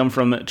is going to come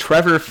from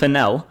Trevor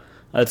Fennell.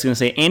 It's going to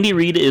say, Andy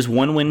Reid is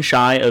 1 win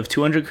shy of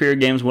 200 career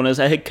games won as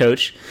a head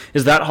coach.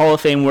 Is that Hall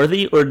of Fame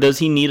worthy, or does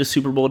he need a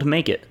Super Bowl to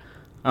make it?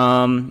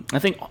 I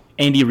think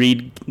Andy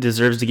Reid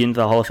deserves to get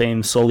into the Hall of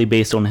Fame solely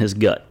based on his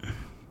gut.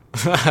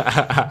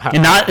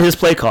 And not his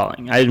play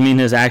calling. I mean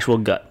his actual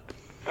gut.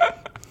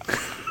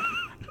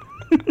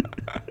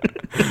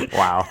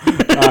 Wow.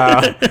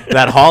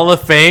 That Hall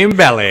of Fame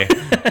belly.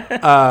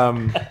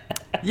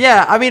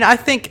 Yeah, I mean, I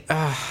think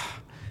I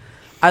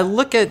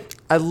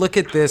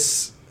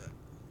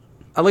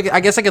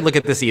guess I could look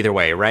at this either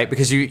way, right?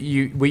 Because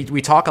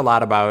we talk a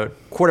lot about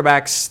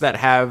quarterbacks that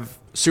have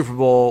Super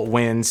Bowl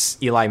wins,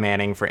 Eli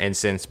Manning, for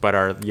instance, but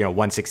are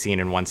 116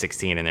 and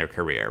 116 in their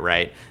career,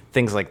 right?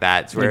 Things like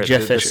that. Where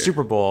the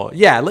Super Bowl,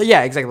 yeah,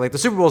 exactly. Like the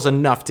Super Bowl is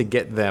enough to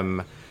get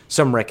them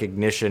some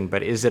recognition,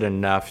 but is it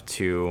enough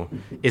to?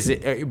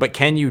 But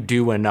can you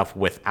do enough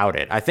without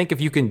it? I think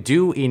if you can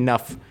do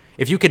enough.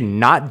 If you can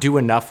not do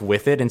enough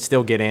with it and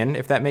still get in,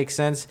 if that makes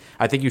sense,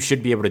 I think you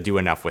should be able to do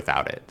enough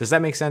without it. Does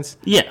that make sense?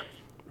 Yeah.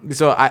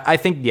 So I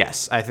think,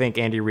 yes, I think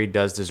Andy Reid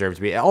does deserve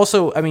to be.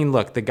 Also, I mean,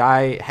 look, the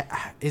guy,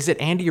 is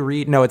it Andy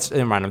Reid? No,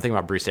 never mind. I'm thinking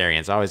about Bruce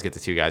Arians. I always get the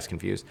two guys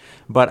confused.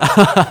 But,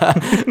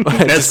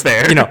 That's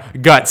fair.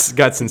 Guts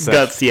and such.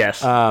 Guts,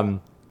 yes.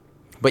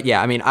 But yeah,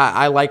 I mean,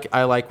 I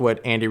like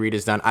what Andy Reid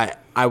has done.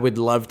 I would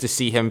love to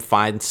see him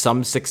find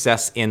some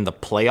success in the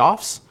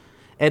playoffs,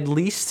 at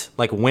least,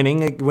 like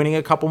winning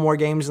a couple more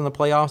games in the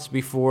playoffs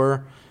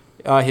before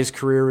his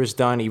career is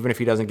done. Even if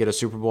he doesn't get a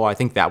Super Bowl, I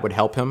think that would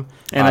help him.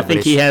 And I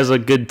think he has a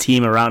good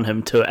team around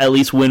him to at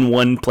least win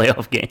one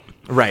playoff game.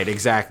 Right,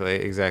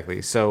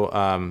 exactly.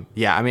 So,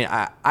 yeah, I mean,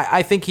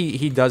 I think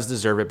he does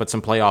deserve it, but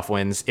some playoff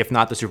wins, if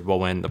not the Super Bowl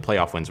win, the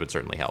playoff wins would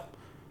certainly help.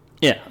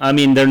 Yeah, I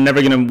mean, they're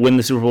never going to win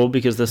the Super Bowl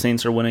because the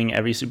Saints are winning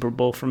every Super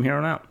Bowl from here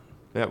on out.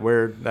 Yeah,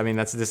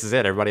 this is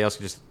it. Everybody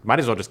else might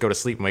as well just go to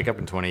sleep and wake up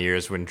in 20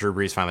 years when Drew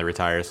Brees finally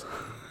retires.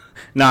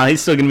 Nah,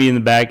 he's still going to be in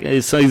the back.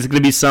 He's going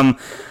to be some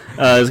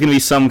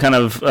kind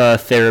of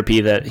therapy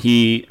that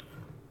he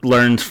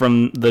learned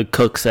from the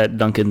cooks at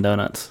Dunkin'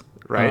 Donuts.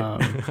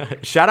 Right.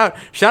 Shout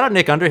out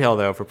Nick Underhill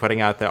though for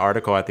putting out the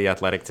article at The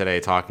Athletic today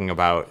talking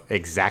about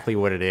exactly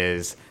what it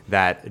is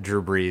that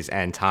Drew Brees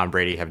and Tom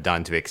Brady have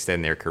done to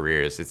extend their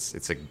careers.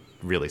 It's a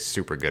really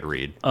super good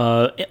read.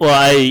 Well,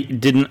 I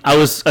didn't.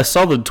 I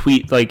saw the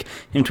tweet, like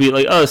him tweet,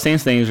 like, "Oh, the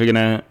Saints things are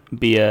gonna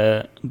be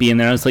in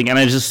there." I was like, and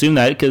I just assumed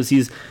that because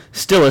he's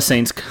still a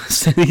Saints.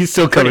 He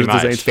still covers the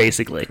Saints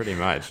basically. Pretty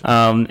much.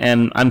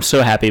 And I'm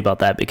so happy about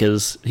that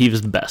because he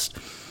was the best.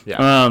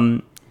 Yeah.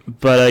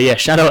 But yeah,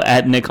 shout out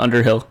at Nick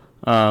Underhill,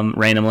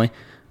 randomly.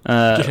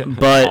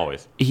 But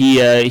Always.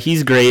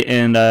 He's great,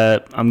 and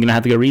I'm gonna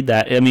have to go read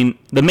that. I mean,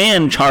 the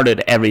man charted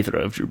every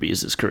throw of Drew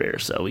Brees' career,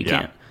 so we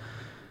can't.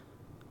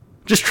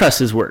 Just trust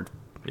his word.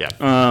 Yeah.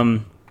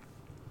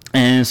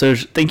 And so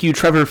thank you,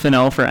 Trevor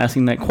Fennell, for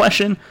asking that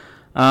question.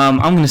 I'm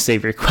going to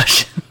save your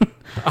question.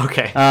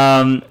 Okay.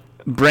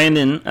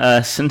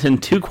 Brandon sent in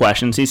 2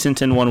 questions. He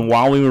sent in one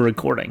while we were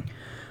recording.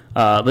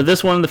 But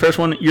this one, the first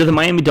one, you're the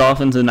Miami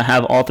Dolphins and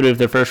have all 3 of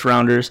their first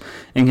rounders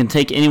and can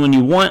take anyone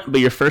you want,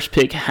 but your first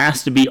pick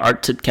has to be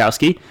Art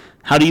Sitkowski.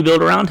 How do you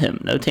build around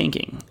him? No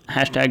tanking.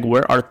 #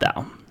 where art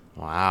thou?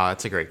 Wow,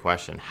 that's a great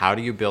question. How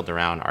do you build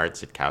around Art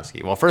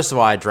Sitkowski? Well, first of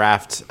all, I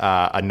draft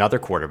another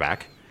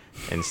quarterback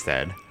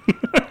instead,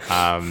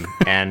 and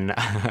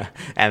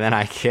then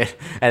I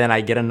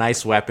get a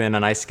nice weapon,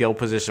 a nice skill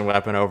position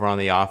weapon over on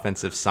the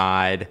offensive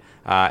side,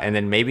 and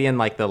then maybe in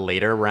like the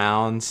later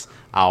rounds,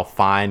 I'll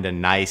find a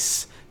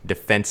nice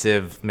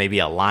defensive, maybe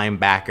a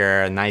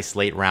linebacker, a nice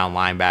late round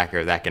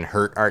linebacker that can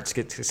hurt Art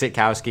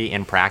Sitkowski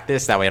in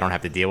practice. That way I don't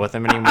have to deal with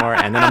him anymore.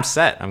 And then I'm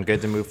set. I'm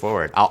good to move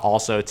forward. I'll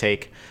also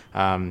take,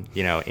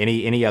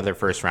 any other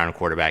first round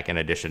quarterback in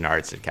addition to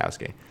Art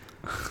Sitkowski.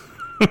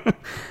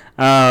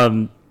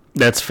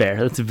 That's fair.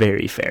 That's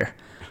very fair.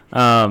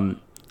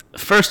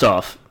 First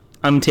off,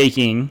 I'm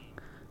taking,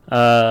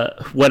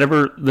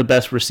 whatever the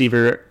best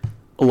receiver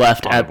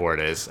left on the board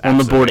is.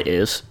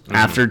 Mm-hmm.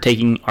 After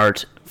taking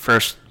Art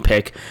first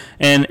pick,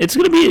 and I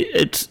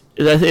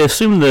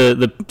assume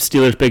the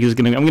Steelers pick is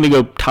I'm gonna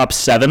go top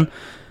 7,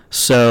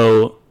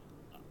 so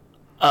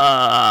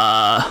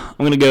I'm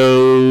gonna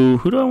go,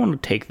 who do I want to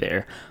take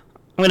there?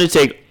 I'm gonna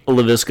take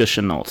Laviska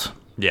Shenault.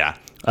 Yeah.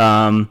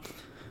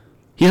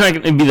 He's not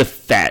gonna be the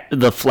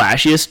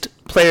flashiest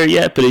player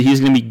yet, but he's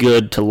gonna be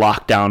good to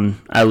lock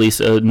down at least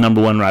a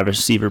number 1 wide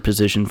receiver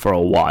position for a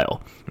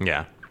while.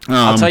 Yeah.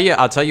 I'll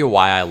tell you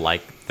why I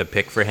like the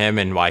pick for him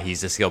and why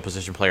he's a skill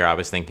position player. I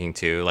was thinking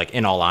too, like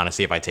in all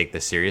honesty, if I take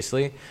this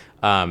seriously,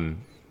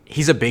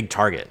 he's a big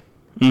target,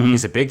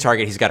 He's a big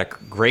target. He's got a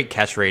great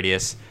catch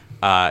radius.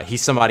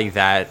 He's somebody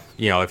that,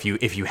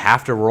 if you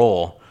have to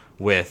roll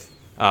with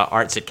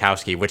Art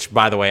Sitkowski, which,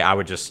 by the way, I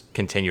would just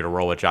continue to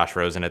roll with Josh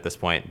Rosen at this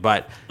point.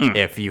 But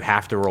if you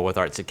have to roll with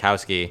Art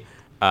Sitkowski,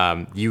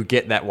 you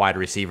get that wide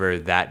receiver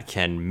that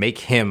can make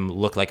him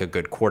look like a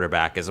good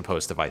quarterback as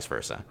opposed to vice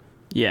versa.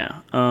 Yeah.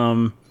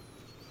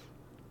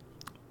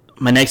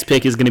 My next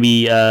pick is going to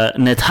be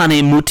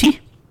Netane Muti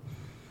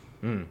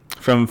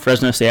from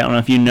Fresno State. I don't know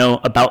if you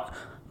know about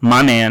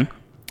my man,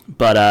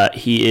 but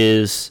he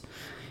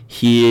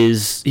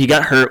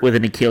got hurt with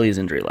an Achilles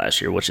injury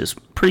last year, which is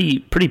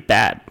pretty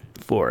bad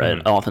for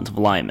an offensive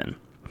lineman.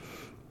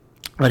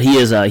 But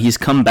he's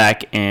come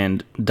back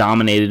and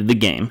dominated the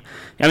game.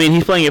 I mean,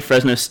 he's playing at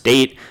Fresno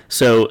State,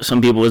 so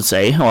some people would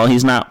say, well,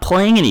 he's not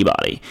playing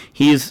anybody.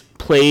 He's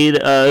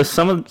played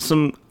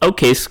some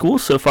okay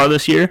schools so far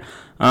this year.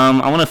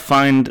 I want to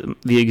find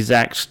the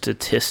exact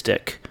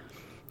statistic.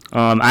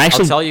 I'll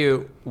tell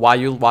you while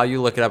you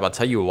look it up. I'll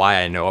tell you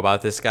why I know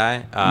about this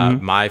guy.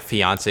 My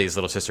fiance's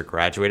little sister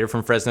graduated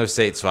from Fresno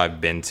State, so I've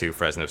been to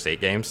Fresno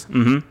State games,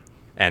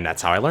 and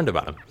that's how I learned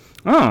about him.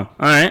 Oh, all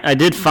right. I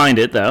did find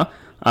it though.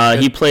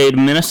 He played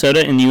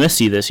Minnesota and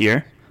USC this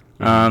year,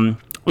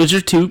 which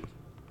are two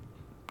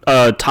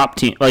top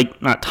team,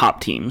 like not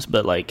top teams,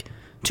 but like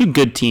two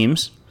good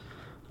teams,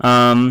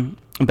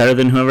 better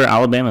than whoever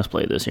Alabama's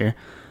played this year.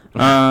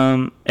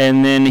 And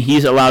then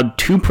he's allowed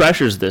 2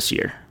 pressures this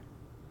year.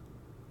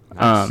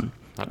 Nice.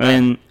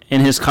 And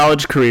in his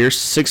college career,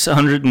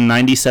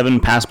 697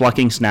 pass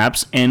blocking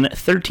snaps and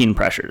 13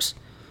 pressures.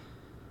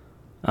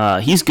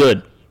 He's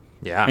good.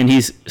 Yeah. And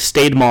he's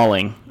stayed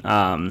mauling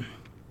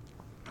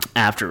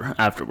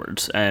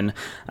afterwards. And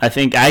I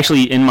think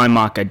actually in my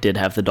mock I did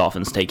have the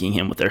Dolphins taking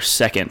him with their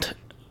second,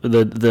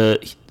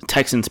 the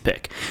Texans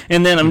pick.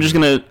 And then I'm just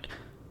going to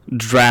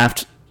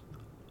draft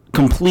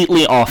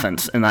completely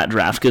offense in that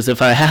draft, because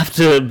if I have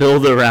to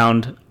build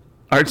around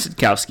Art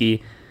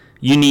Sitkowski,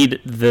 you need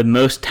the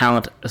most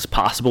talent as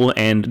possible,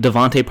 and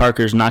Devontae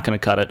Parker's not going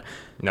to cut it.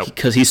 Nope.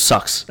 Because he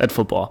sucks at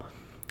football.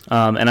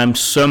 And I'm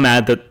so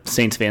mad that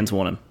Saints fans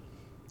want him.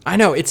 I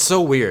know, it's so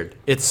weird.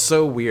 It's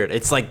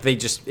like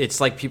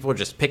people are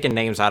just picking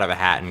names out of a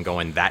hat and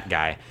going, that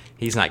guy,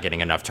 he's not getting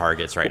enough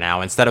targets right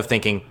now, instead of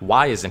thinking,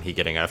 why isn't he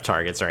getting enough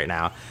targets right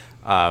now?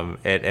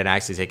 And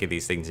actually taking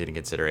these things into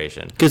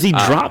consideration. Because he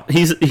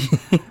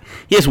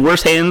he has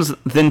worse hands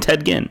than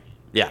Ted Ginn.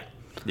 Yeah,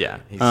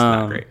 he's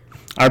not great.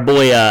 Our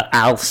boy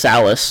Al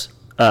Salas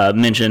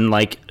mentioned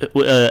like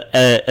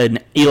an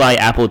Eli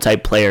Apple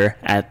type player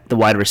at the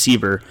wide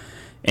receiver,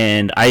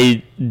 and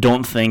I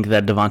don't think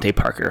that Devontae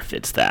Parker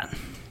fits that.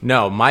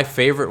 No, my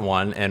favorite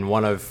one, and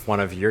one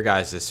of your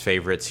guys'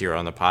 favorites here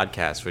on the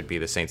podcast, would be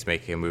the Saints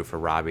making a move for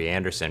Robbie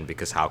Anderson,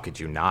 because how could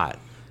you not,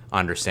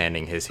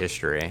 understanding his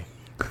history?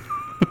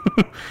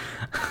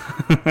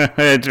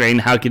 That's right.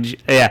 How could you?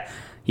 Yeah,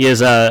 he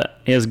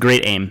has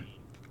great aim.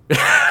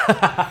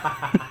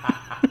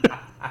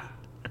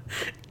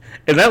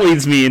 And that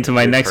leads me into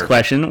my next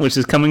question, which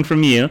is coming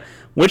from you.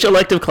 Which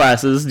elective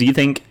classes do you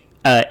think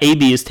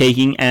AB is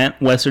taking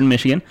at Western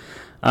Michigan?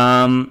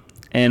 And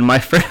my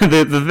friend,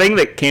 the thing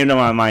that came to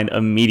my mind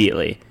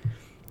immediately,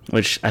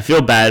 which I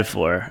feel bad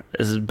for,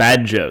 is a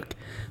bad joke,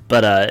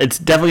 but it's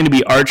definitely going to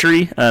be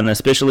archery, and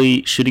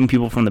especially shooting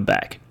people from the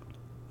back.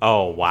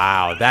 Oh,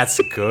 wow. That's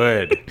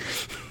good.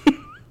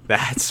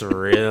 That's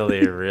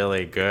really,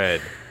 really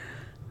good.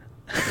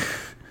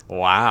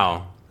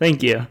 Wow.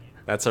 Thank you.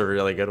 That's a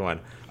really good one.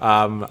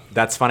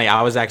 That's funny.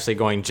 I was actually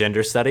going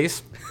gender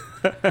studies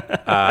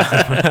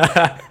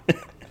to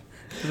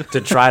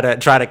try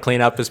to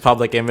clean up his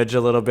public image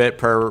a little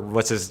bit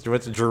what's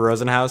Drew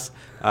Rosenhaus,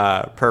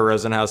 per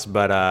Rosenhaus,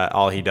 but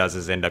all he does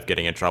is end up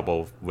getting in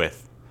trouble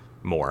with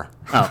more.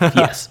 Oh,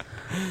 yes.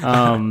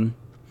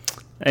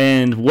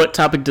 And what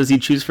topic does he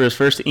choose for his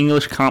first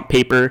English comp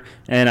paper?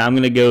 And I'm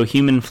going to go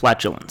human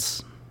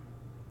flatulence.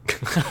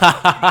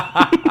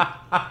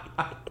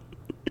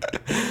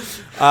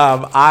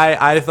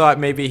 I thought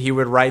maybe he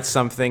would write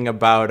something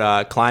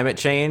about climate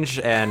change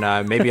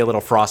and maybe a little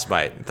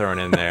frostbite thrown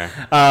in there.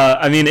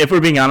 I mean, if we're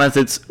being honest,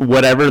 it's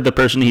whatever the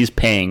person he's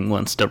paying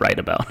wants to write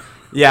about.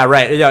 Yeah,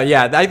 right.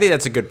 Yeah, I think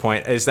that's a good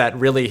point. Is that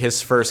really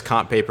his first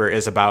comp paper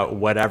is about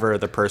whatever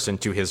the person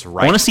to his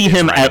right? I want to see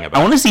him. I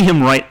want to see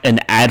him write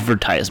an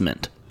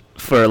advertisement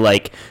for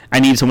like, I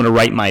need someone to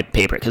write my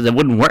paper, because it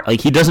wouldn't work.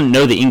 Like, he doesn't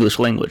know the English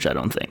language, I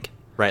don't think.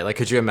 Right. Like,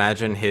 could you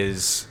imagine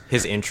his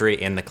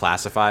entry in the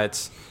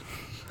classifieds?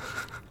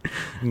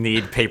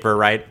 Need paper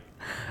right?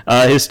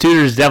 His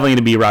tutor is definitely going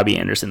to be Robbie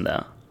Anderson,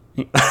 though.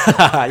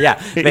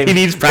 Yeah, he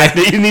needs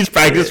practice. He needs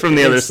practice from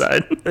the other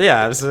side.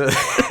 Yeah,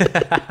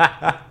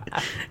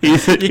 you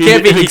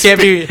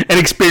can't be an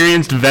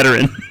experienced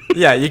veteran.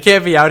 Yeah, you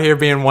can't be out here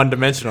being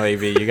one-dimensional,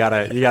 AB. You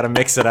gotta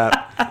mix it up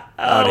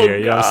out here.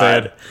 You know what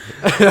I'm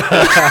saying?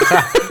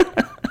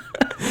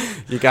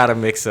 You gotta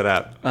mix it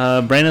up.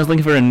 Brandon's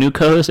looking for a new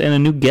co-host and a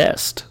new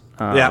guest.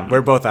 Yeah,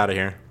 we're both out of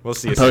here. We'll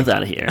see you soon. Both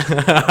out of here.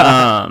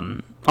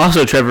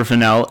 Also, Trevor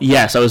Fennell.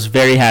 Yes, I was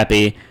very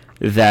happy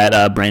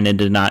that Brandon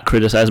did not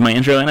criticize my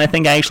intro, and I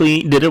think I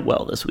actually did it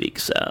well this week.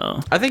 So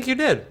I think you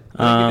did.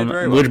 I think you did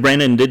very well. Which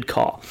Brandon did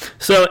call.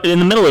 So in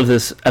the middle of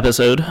this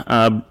episode,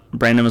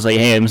 Brandon was like,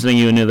 "Hey, I'm sending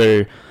you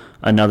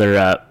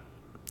another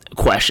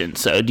question.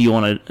 So do you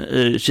want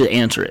to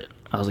answer it?"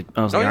 I was like,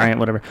 all right,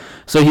 whatever.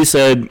 So he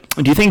said,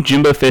 do you think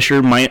Jimbo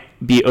Fisher might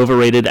be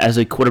overrated as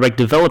a quarterback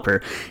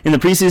developer? In the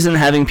preseason,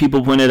 having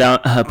people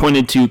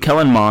pointed to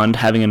Kellen Mond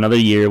having another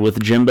year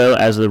with Jimbo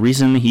as the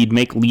reason he'd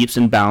make leaps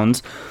and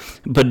bounds.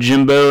 But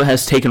Jimbo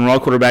has taken raw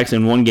quarterbacks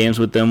and won games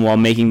with them while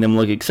making them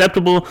look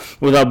acceptable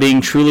without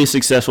being truly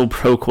successful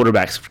pro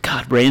quarterbacks.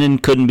 God, Brandon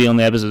couldn't be on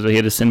the episode, so he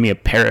had to send me a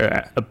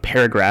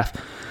paragraph.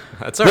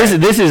 That's all right.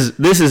 This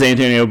is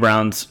Antonio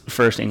Brown's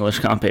first English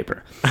comp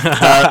paper.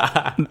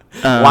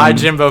 Why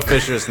Jimbo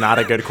Fisher is not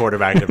a good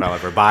quarterback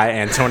developer by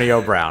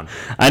Antonio Brown.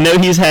 I know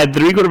he's had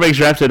 3 quarterbacks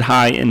drafted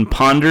high in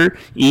Ponder,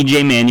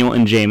 E.J. Manuel,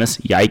 and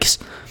Jameis. Yikes.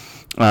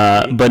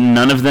 But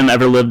none of them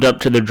ever lived up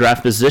to their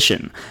draft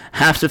position.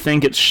 Have to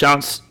think it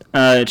shouts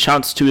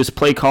to his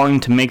play calling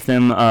to make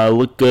them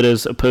look good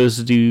as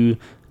opposed to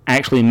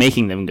actually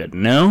making them good.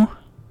 No?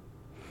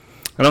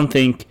 I don't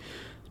think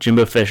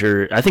Jimbo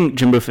Fisher... I think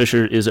Jimbo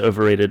Fisher is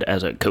overrated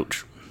as a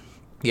coach.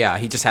 Yeah,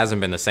 he just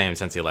hasn't been the same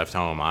since he left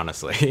home,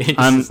 honestly. He's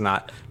just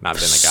not been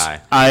the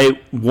guy. I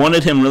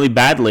wanted him really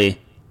badly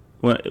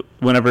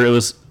whenever it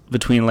was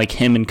between like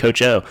him and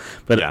Coach O,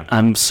 but yeah.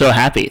 I'm so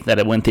happy that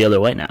it went the other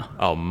way now.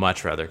 Oh,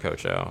 much rather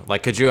Coach O.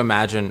 Like, could you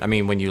imagine? I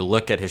mean, when you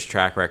look at his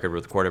track record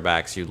with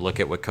quarterbacks, you look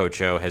at what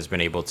Coach O has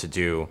been able to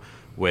do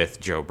with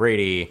Joe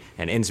Brady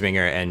and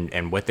Insminger,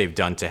 and what they've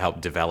done to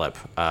help develop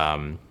Drew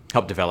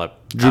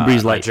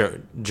Brees Light.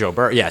 Joe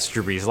Burrow. Yes,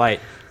 Drew Brees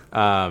Light.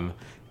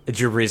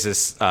 Drew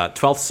Brees'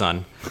 12th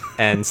son,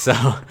 and so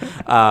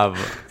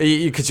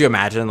could you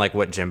imagine like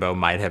what Jimbo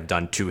might have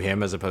done to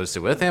him as opposed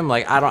to with him?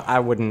 Like I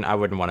wouldn't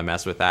want to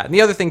mess with that. And the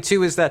other thing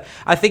too is that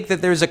I think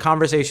that there's a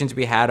conversation to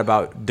be had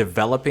about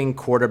developing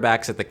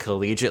quarterbacks at the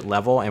collegiate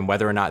level and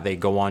whether or not they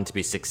go on to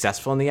be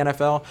successful in the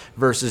NFL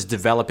versus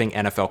developing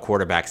NFL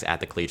quarterbacks at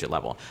the collegiate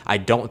level. I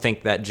don't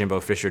think that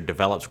Jimbo Fisher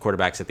develops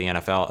develops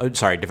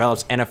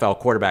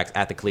NFL quarterbacks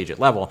at the collegiate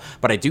level,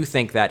 but I do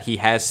think that he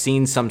has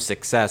seen some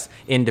success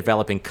in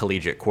developing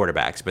collegiate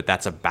quarterbacks, but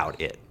that's about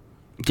it.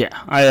 Yeah,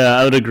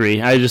 I would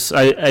agree. I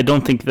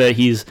don't think that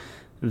he's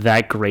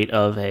that great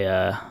of a.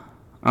 I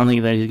don't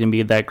think that he's going to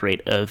be that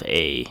great of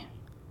a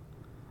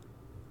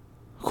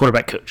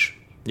quarterback coach.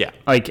 Yeah,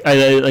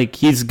 like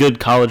he's a good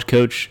college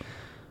coach.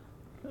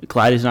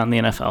 Glad he's not in the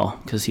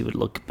NFL because he would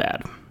look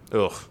bad.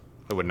 Ugh,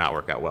 it would not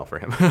work out well for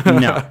him.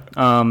 No,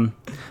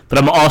 but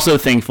I'm also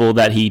thankful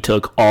that he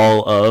took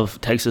all of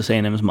Texas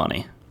A&M's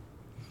money.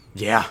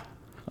 Yeah.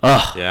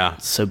 Oh, yeah,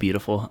 so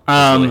beautiful.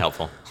 That's really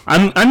helpful.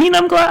 I'm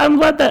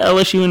glad that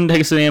LSU and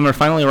Texas A&M are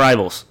finally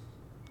rivals.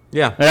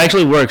 Yeah, it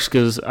actually works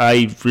because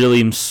I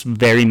really am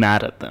very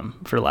mad at them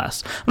for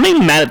last. I'm not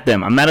even mad at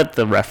them. I'm mad at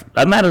the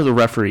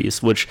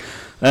referees, which,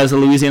 as a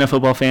Louisiana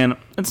football fan,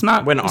 it's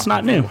not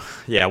new.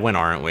 Yeah, when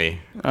aren't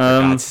we? For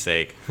God's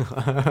sake.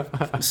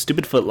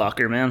 Stupid Foot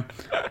Locker, man.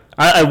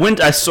 I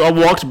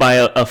walked by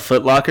a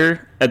Foot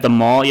Locker at the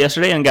mall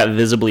yesterday and got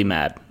visibly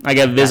mad. I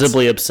got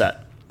visibly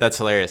upset. That's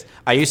hilarious.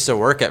 I used to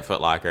work at Foot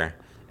Locker,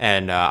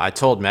 and I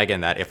told Megan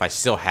that if I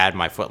still had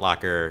my Foot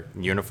Locker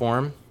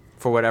uniform,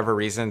 for whatever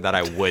reason, that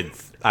I would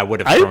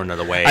have thrown it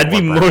away. I'd be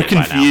more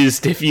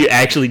confused if you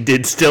actually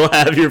did still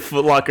have your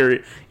Foot Locker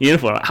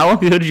uniform. How long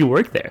ago did you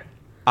work there?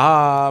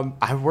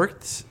 I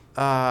worked.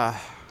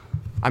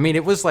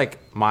 It was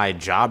like my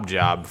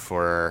job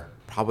for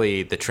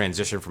probably the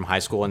transition from high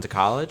school into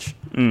college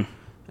and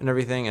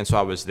everything, and so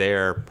I was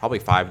there probably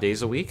 5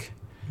 days a week.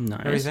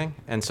 Nice. Everything.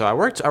 And so I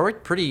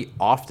worked pretty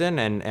often,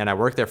 and I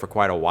worked there for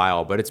quite a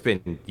while, but it's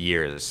been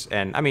years.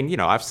 And I mean,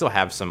 I still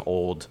have some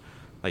old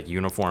like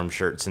uniform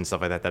shirts and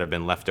stuff like that have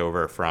been left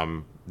over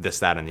from this,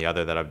 that, and the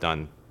other that I've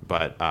done.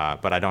 But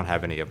I don't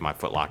have any of my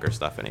Foot Locker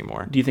stuff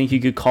anymore. Do you think you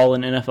could call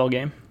an NFL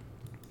game?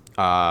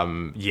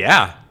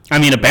 Yeah. I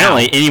mean,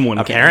 apparently anyone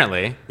can.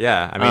 Apparently,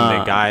 yeah. I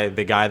mean,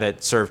 the guy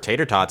that served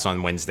tater tots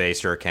on Wednesday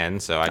sure can.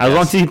 So as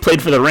long as he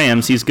played for the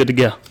Rams, he's good to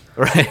go.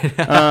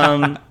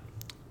 Right.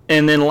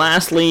 And then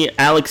lastly,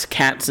 Alex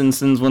Katzen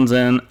sends ones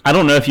in. I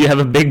don't know if you have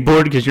a big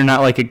board because you're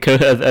not like so you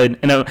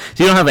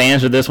don't have to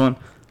answer this one.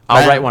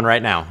 I'll write one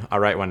right now.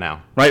 Write one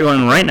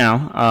right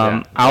now.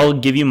 Yeah. I'll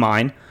give you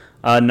mine.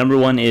 Number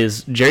 1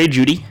 is Jerry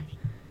Jeudy.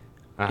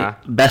 Uh-huh.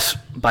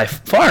 By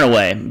far and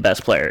away,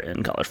 best player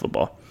in college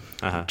football.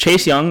 Uh-huh.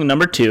 Chase Young,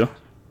 number 2.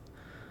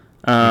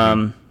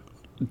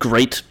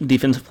 Great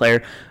defensive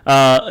player.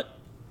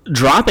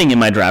 Dropping in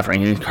my draft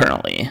ranking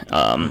currently,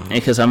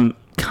 because I'm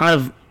kind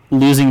of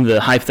losing the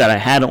hype that I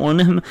had on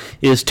him,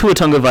 is Tua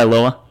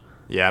Tagovailoa.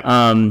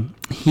 Yeah.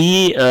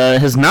 He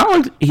has not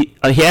looked. He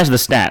has the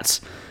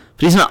stats,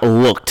 but he's not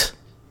looked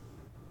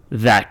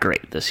that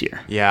great this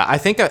year. Yeah, I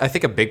think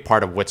a big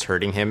part of what's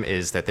hurting him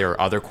is that there are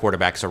other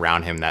quarterbacks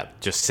around him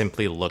that just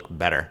simply look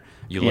better.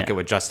 You look at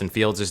what Justin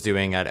Fields is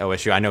doing at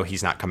OSU. I know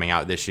he's not coming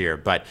out this year,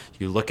 but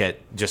you look at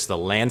just the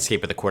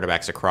landscape of the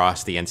quarterbacks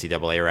across the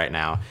NCAA right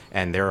now,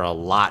 and there are a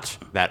lot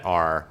that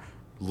are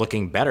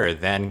looking better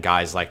than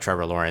guys like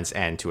Trevor Lawrence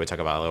and Tua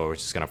Tagovailoa, which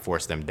is going to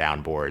force them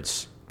down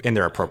boards in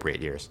their appropriate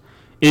years.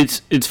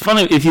 It's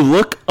funny if you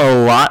look a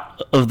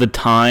lot of the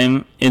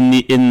time in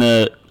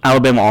the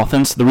Alabama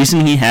offense. The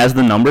reason he has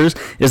the numbers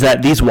is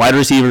that these wide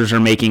receivers are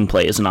making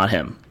plays, not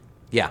him.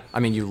 Yeah, I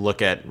mean, you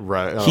look at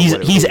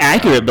he's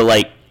accurate, but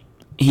like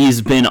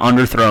he's been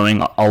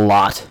underthrowing a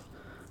lot.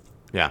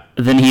 Yeah.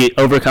 Then he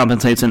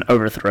overcompensates and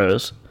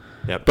overthrows.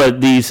 Yep.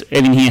 But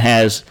he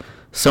has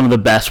some of the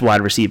best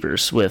wide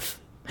receivers with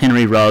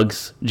Henry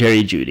Ruggs,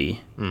 Jerry Jeudy,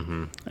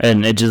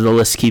 and the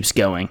list keeps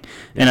going.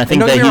 And I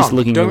think that he's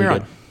looking really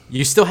good.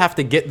 You still have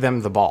to get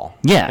them the ball,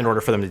 yeah, in order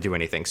for them to do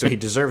anything. So he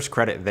deserves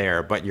credit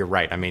there. But you're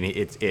right. I mean,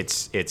 it's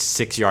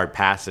 6-yard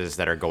passes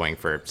that are going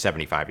for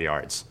 75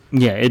 yards.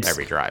 Yeah, it's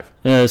every drive.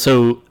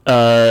 So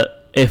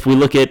if we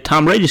look at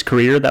Tom Brady's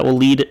career, that will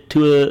lead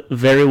to a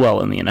very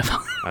well in the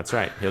NFL. That's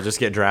right. He'll just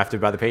get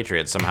drafted by the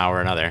Patriots somehow or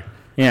another.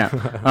 Yeah.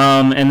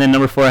 And then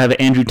number 4, I have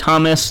Andrew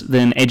Thomas,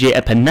 then AJ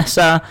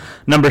Epinesa.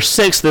 Number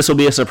 6, this will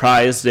be a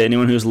surprise to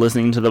anyone who's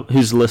listening to the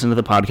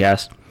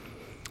podcast.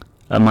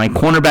 My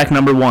cornerback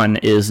number 1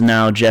 is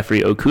now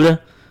Jeffrey Okudah.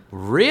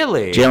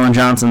 Really? Jalen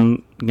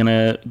Johnson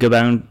gonna go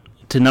down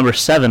to number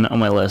 7 on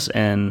my list,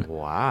 and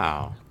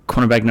wow.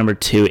 Cornerback number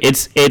 2.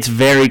 It's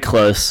very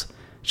close.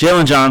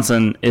 Jalen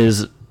Johnson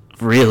is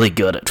really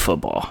good at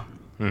football.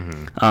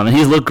 And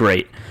he's looked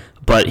great,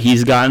 but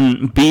he's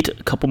gotten beat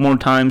a couple more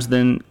times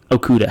than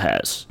Okudah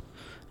has.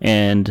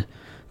 And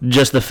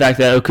just the fact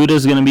that Okudah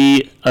is going to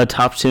be a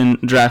top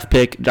 10 draft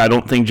pick, I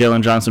don't think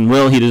Jalen Johnson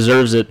will. He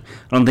deserves it.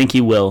 I don't think he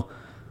will.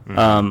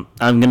 I'm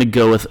going to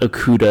go with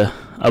Okudah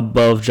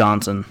above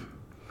Johnson.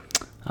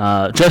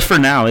 Just for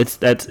now, it's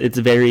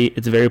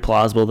very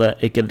plausible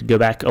that it could go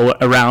back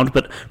around,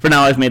 but for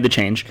now I've made the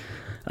change.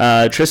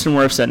 Tristan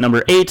Wirfs at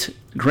number 8,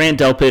 Grant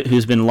Delpit,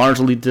 who's been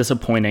largely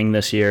disappointing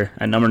this year,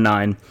 at number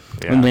 9,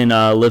 and then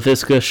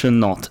Laviska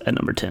Shenault at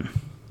number 10.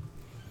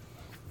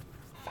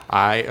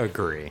 I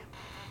agree.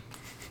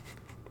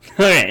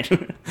 All right.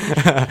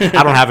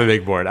 I don't have a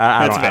big board.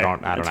 I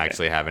don't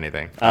actually have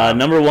anything.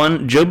 Number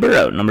 1, Joe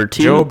Burrow. Number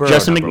 2,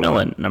 Justin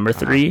McMillan. Number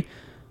 3,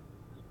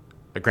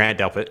 Grant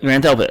Delpit.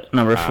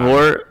 Number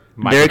 4,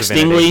 Derek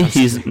Stingley.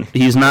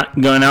 He's not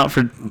going out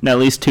for at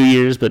least 2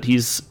 years, but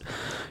he's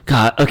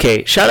God.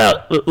 Okay, shout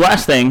out.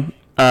 Last thing,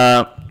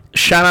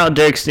 shout out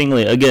Derek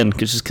Stingley again,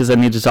 just because I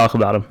need to talk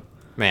about him.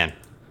 Man,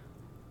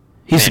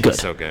 he's good.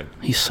 He's so good.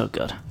 He's so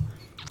good.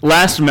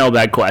 Last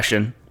mailbag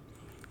question.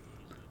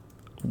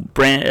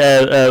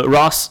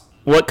 Ross,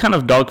 what kind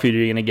of dog food are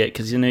you gonna get?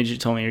 Because you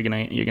told me you're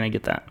gonna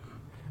get that.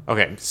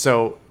 Okay,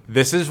 so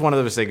this is one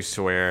of those things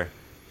to where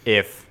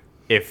if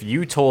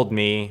you told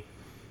me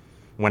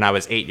when I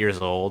was 8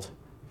 years old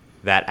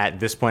that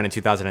at this point in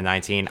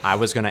 2019 I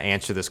was gonna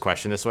answer this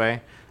question this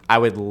way, I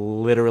would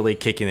literally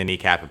kick you in the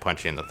kneecap and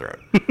punch you in the throat.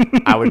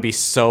 I would be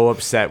so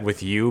upset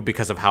with you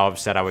because of how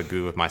upset I would be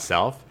with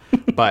myself.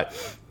 But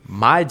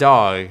my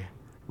dog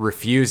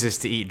refuses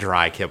to eat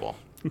dry kibble.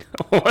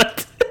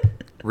 What?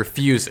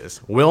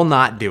 Refuses. Will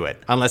not do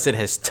it unless it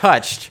has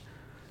touched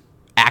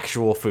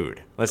actual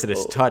food. Unless it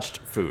has touched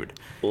food.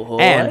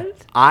 What? And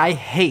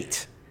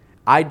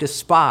I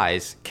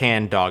despise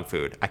canned dog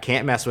food. I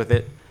can't mess with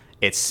it.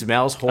 It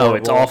smells horrible. Oh,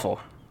 it's awful.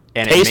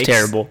 And tastes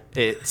terrible.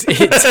 It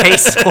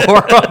tastes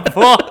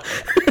horrible.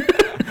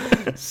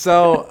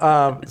 So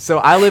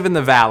I live in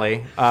the Valley,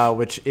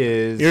 which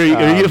is...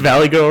 Are you a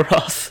Valley girl,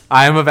 Ross?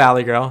 I am a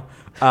Valley girl,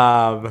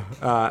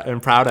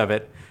 and proud of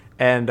it.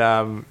 And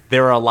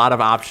there are a lot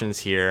of options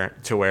here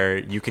to where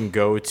you can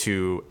go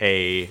to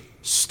a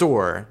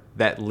store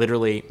that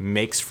literally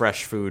makes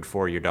fresh food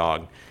for your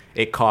dog.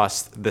 It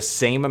costs the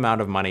same amount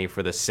of money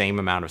for the same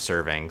amount of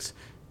servings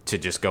to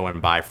just go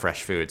and buy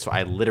fresh food. So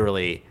I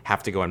literally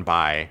have to go and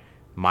buy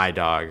my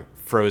dog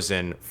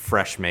frozen,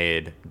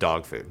 fresh-made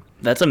dog food.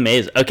 That's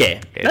amazing. Okay,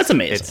 that's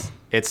amazing.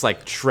 It's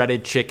like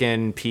shredded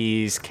chicken,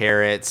 peas,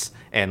 carrots,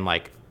 and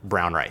like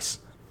brown rice.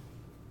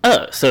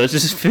 Oh, so it's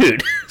just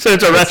food. So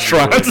it's a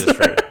restaurant.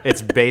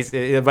 It's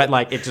but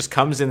like it just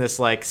comes in this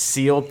like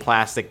sealed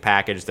plastic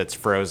package that's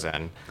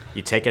frozen.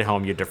 You take it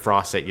home, you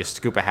defrost it, you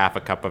scoop a half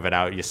a cup of it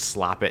out, you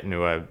slop it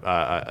into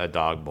a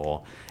dog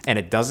bowl, and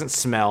it doesn't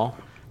smell.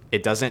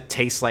 It doesn't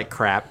taste like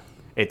crap.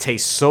 It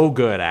tastes so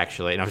good,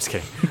 actually. No, I'm just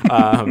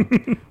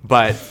kidding.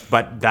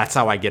 But that's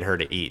how I get her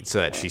to eat so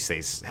that she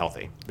stays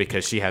healthy,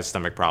 because she has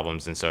stomach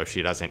problems, and so if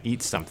she doesn't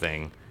eat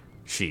something,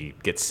 she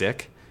gets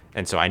sick,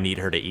 and so I need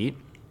her to eat.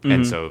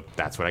 And so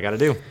that's what I got to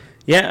do.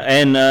 Yeah,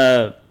 and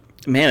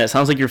man, it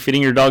sounds like you're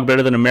feeding your dog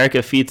better than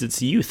America feeds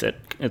its youth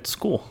at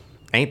school.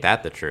 Ain't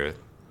that the truth?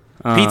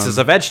 Pizza's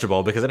a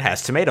vegetable because it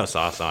has tomato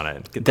sauce on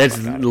it. That's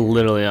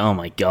literally, oh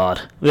my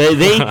God.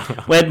 They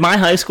at my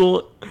high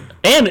school,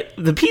 and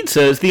the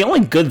pizza is the only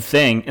good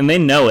thing, and they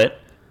know it.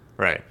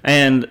 Right.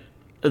 And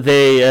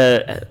they,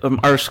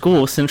 our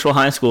school, Central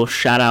High School,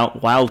 shout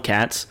out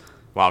Wildcats.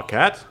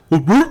 Wildcats?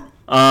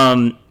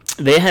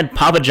 They had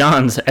Papa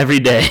John's every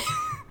day.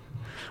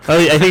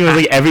 I think it was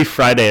like every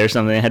Friday or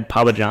something. They had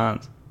Papa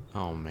John's.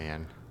 Oh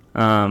man,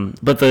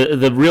 But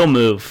the real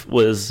move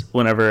was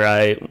whenever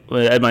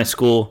at my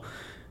school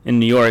in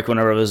New York,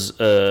 whenever I was,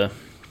 I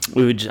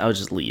would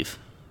just leave.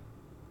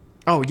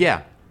 Oh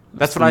yeah,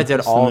 that's what I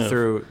did all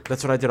through.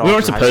 That's what I did all. We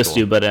weren't through high supposed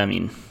school. to, but I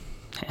mean,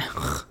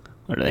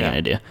 what are they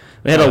gonna do?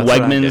 We had No, a that's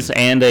what I Wegmans did.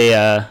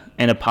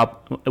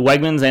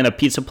 Wegmans and a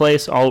pizza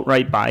place all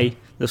right by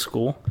the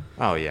school.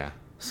 Oh yeah.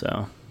 So,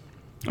 all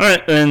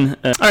right, then.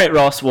 All right,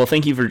 Ross. Well,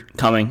 thank you for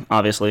coming.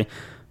 Obviously,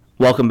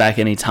 welcome back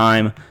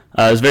anytime.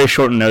 It was very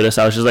short notice.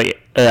 I was just like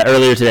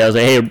earlier today. I was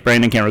like, "Hey,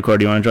 Brandon can't record.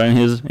 Do you want to join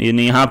his?" And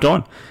he hopped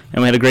on,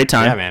 and we had a great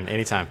time. Yeah, man.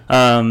 Anytime.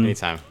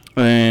 Anytime.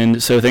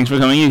 And so, thanks for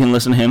coming. You can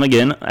listen to him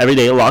again every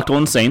day. Locked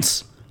On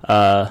Saints.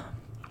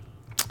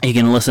 You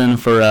can listen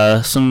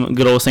for some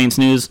good old Saints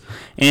news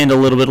and a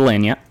little bit of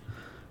Lanyat.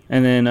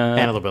 And then And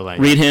a little bit of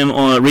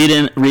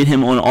Lanyat. read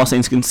him on All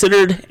Saints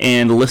Considered,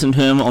 and listen to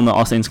him on the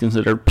All Saints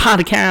Considered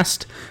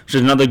podcast, which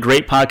is another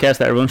great podcast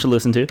that everyone should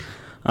listen to,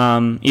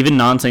 even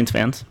non-Saints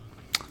fans.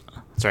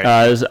 That's right.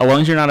 As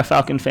long as you're not a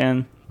Falcon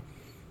fan,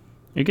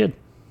 you're good.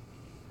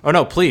 Oh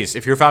no, please!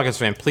 If you're a Falcons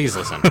fan, please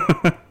listen.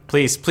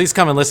 please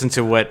come and listen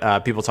to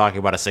what people talking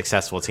about a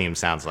successful team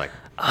sounds like.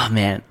 Oh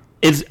man,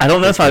 I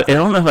don't know if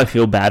I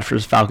feel bad for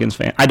Falcons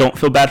fans. I don't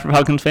feel bad for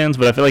Falcons fans,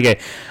 but I feel like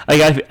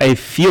I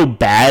feel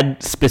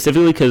bad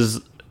specifically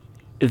because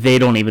they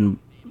don't even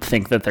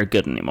think that they're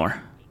good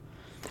anymore.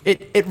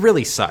 It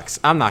really sucks.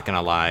 I'm not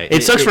gonna lie.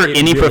 It sucks for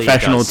any really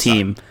professional does suck.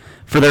 team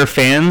for their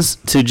fans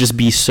to just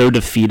be so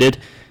defeated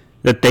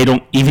that they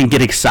don't even get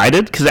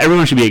excited, because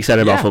everyone should be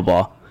excited about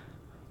football.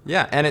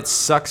 Yeah, and it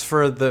sucks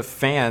for the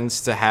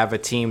fans to have a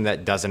team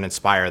that doesn't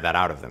inspire that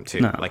out of them too.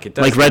 No. Like it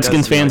does. Like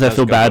Redskins fans, I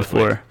feel bad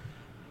for.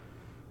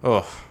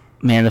 Oh,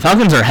 Man, the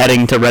Falcons are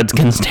heading to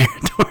Redskins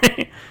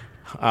territory.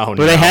 oh no.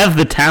 Where they have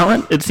the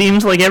talent, it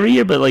seems like every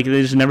year, but like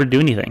they just never do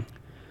anything.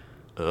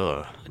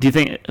 Ugh. Do you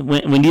think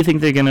when do you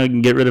think they're gonna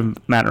get rid of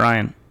Matt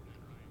Ryan?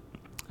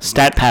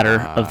 Stat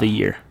patter of the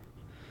year.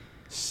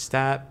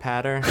 Stat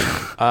pattern.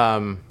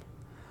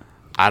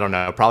 I don't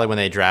know. Probably when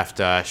they draft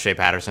Shea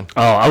Patterson.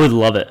 Oh, I would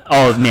love it.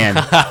 Oh man,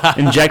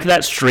 inject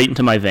that straight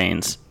into my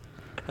veins.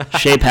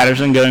 Shea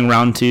Patterson going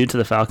round 2 to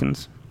the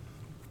Falcons.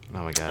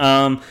 Oh my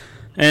god.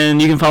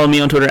 And you can follow me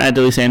on Twitter at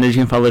Dilly Sanders.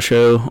 You can follow the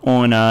show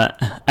on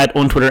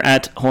Twitter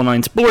at Whole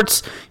 9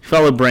 Sports. You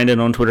follow Brandon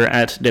on Twitter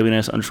at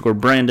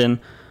WNS_Brandon.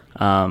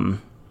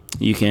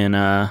 You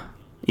can,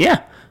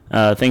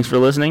 thanks for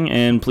listening,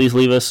 and please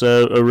leave us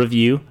a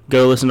review.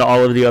 Go listen to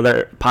all of the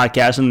other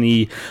podcasts in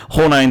the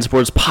Whole 9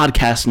 Sports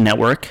Podcast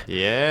Network.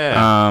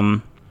 Yeah.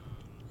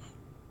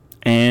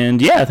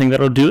 And yeah, I think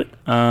that'll do it.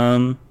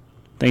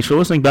 Thanks for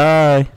listening. Bye.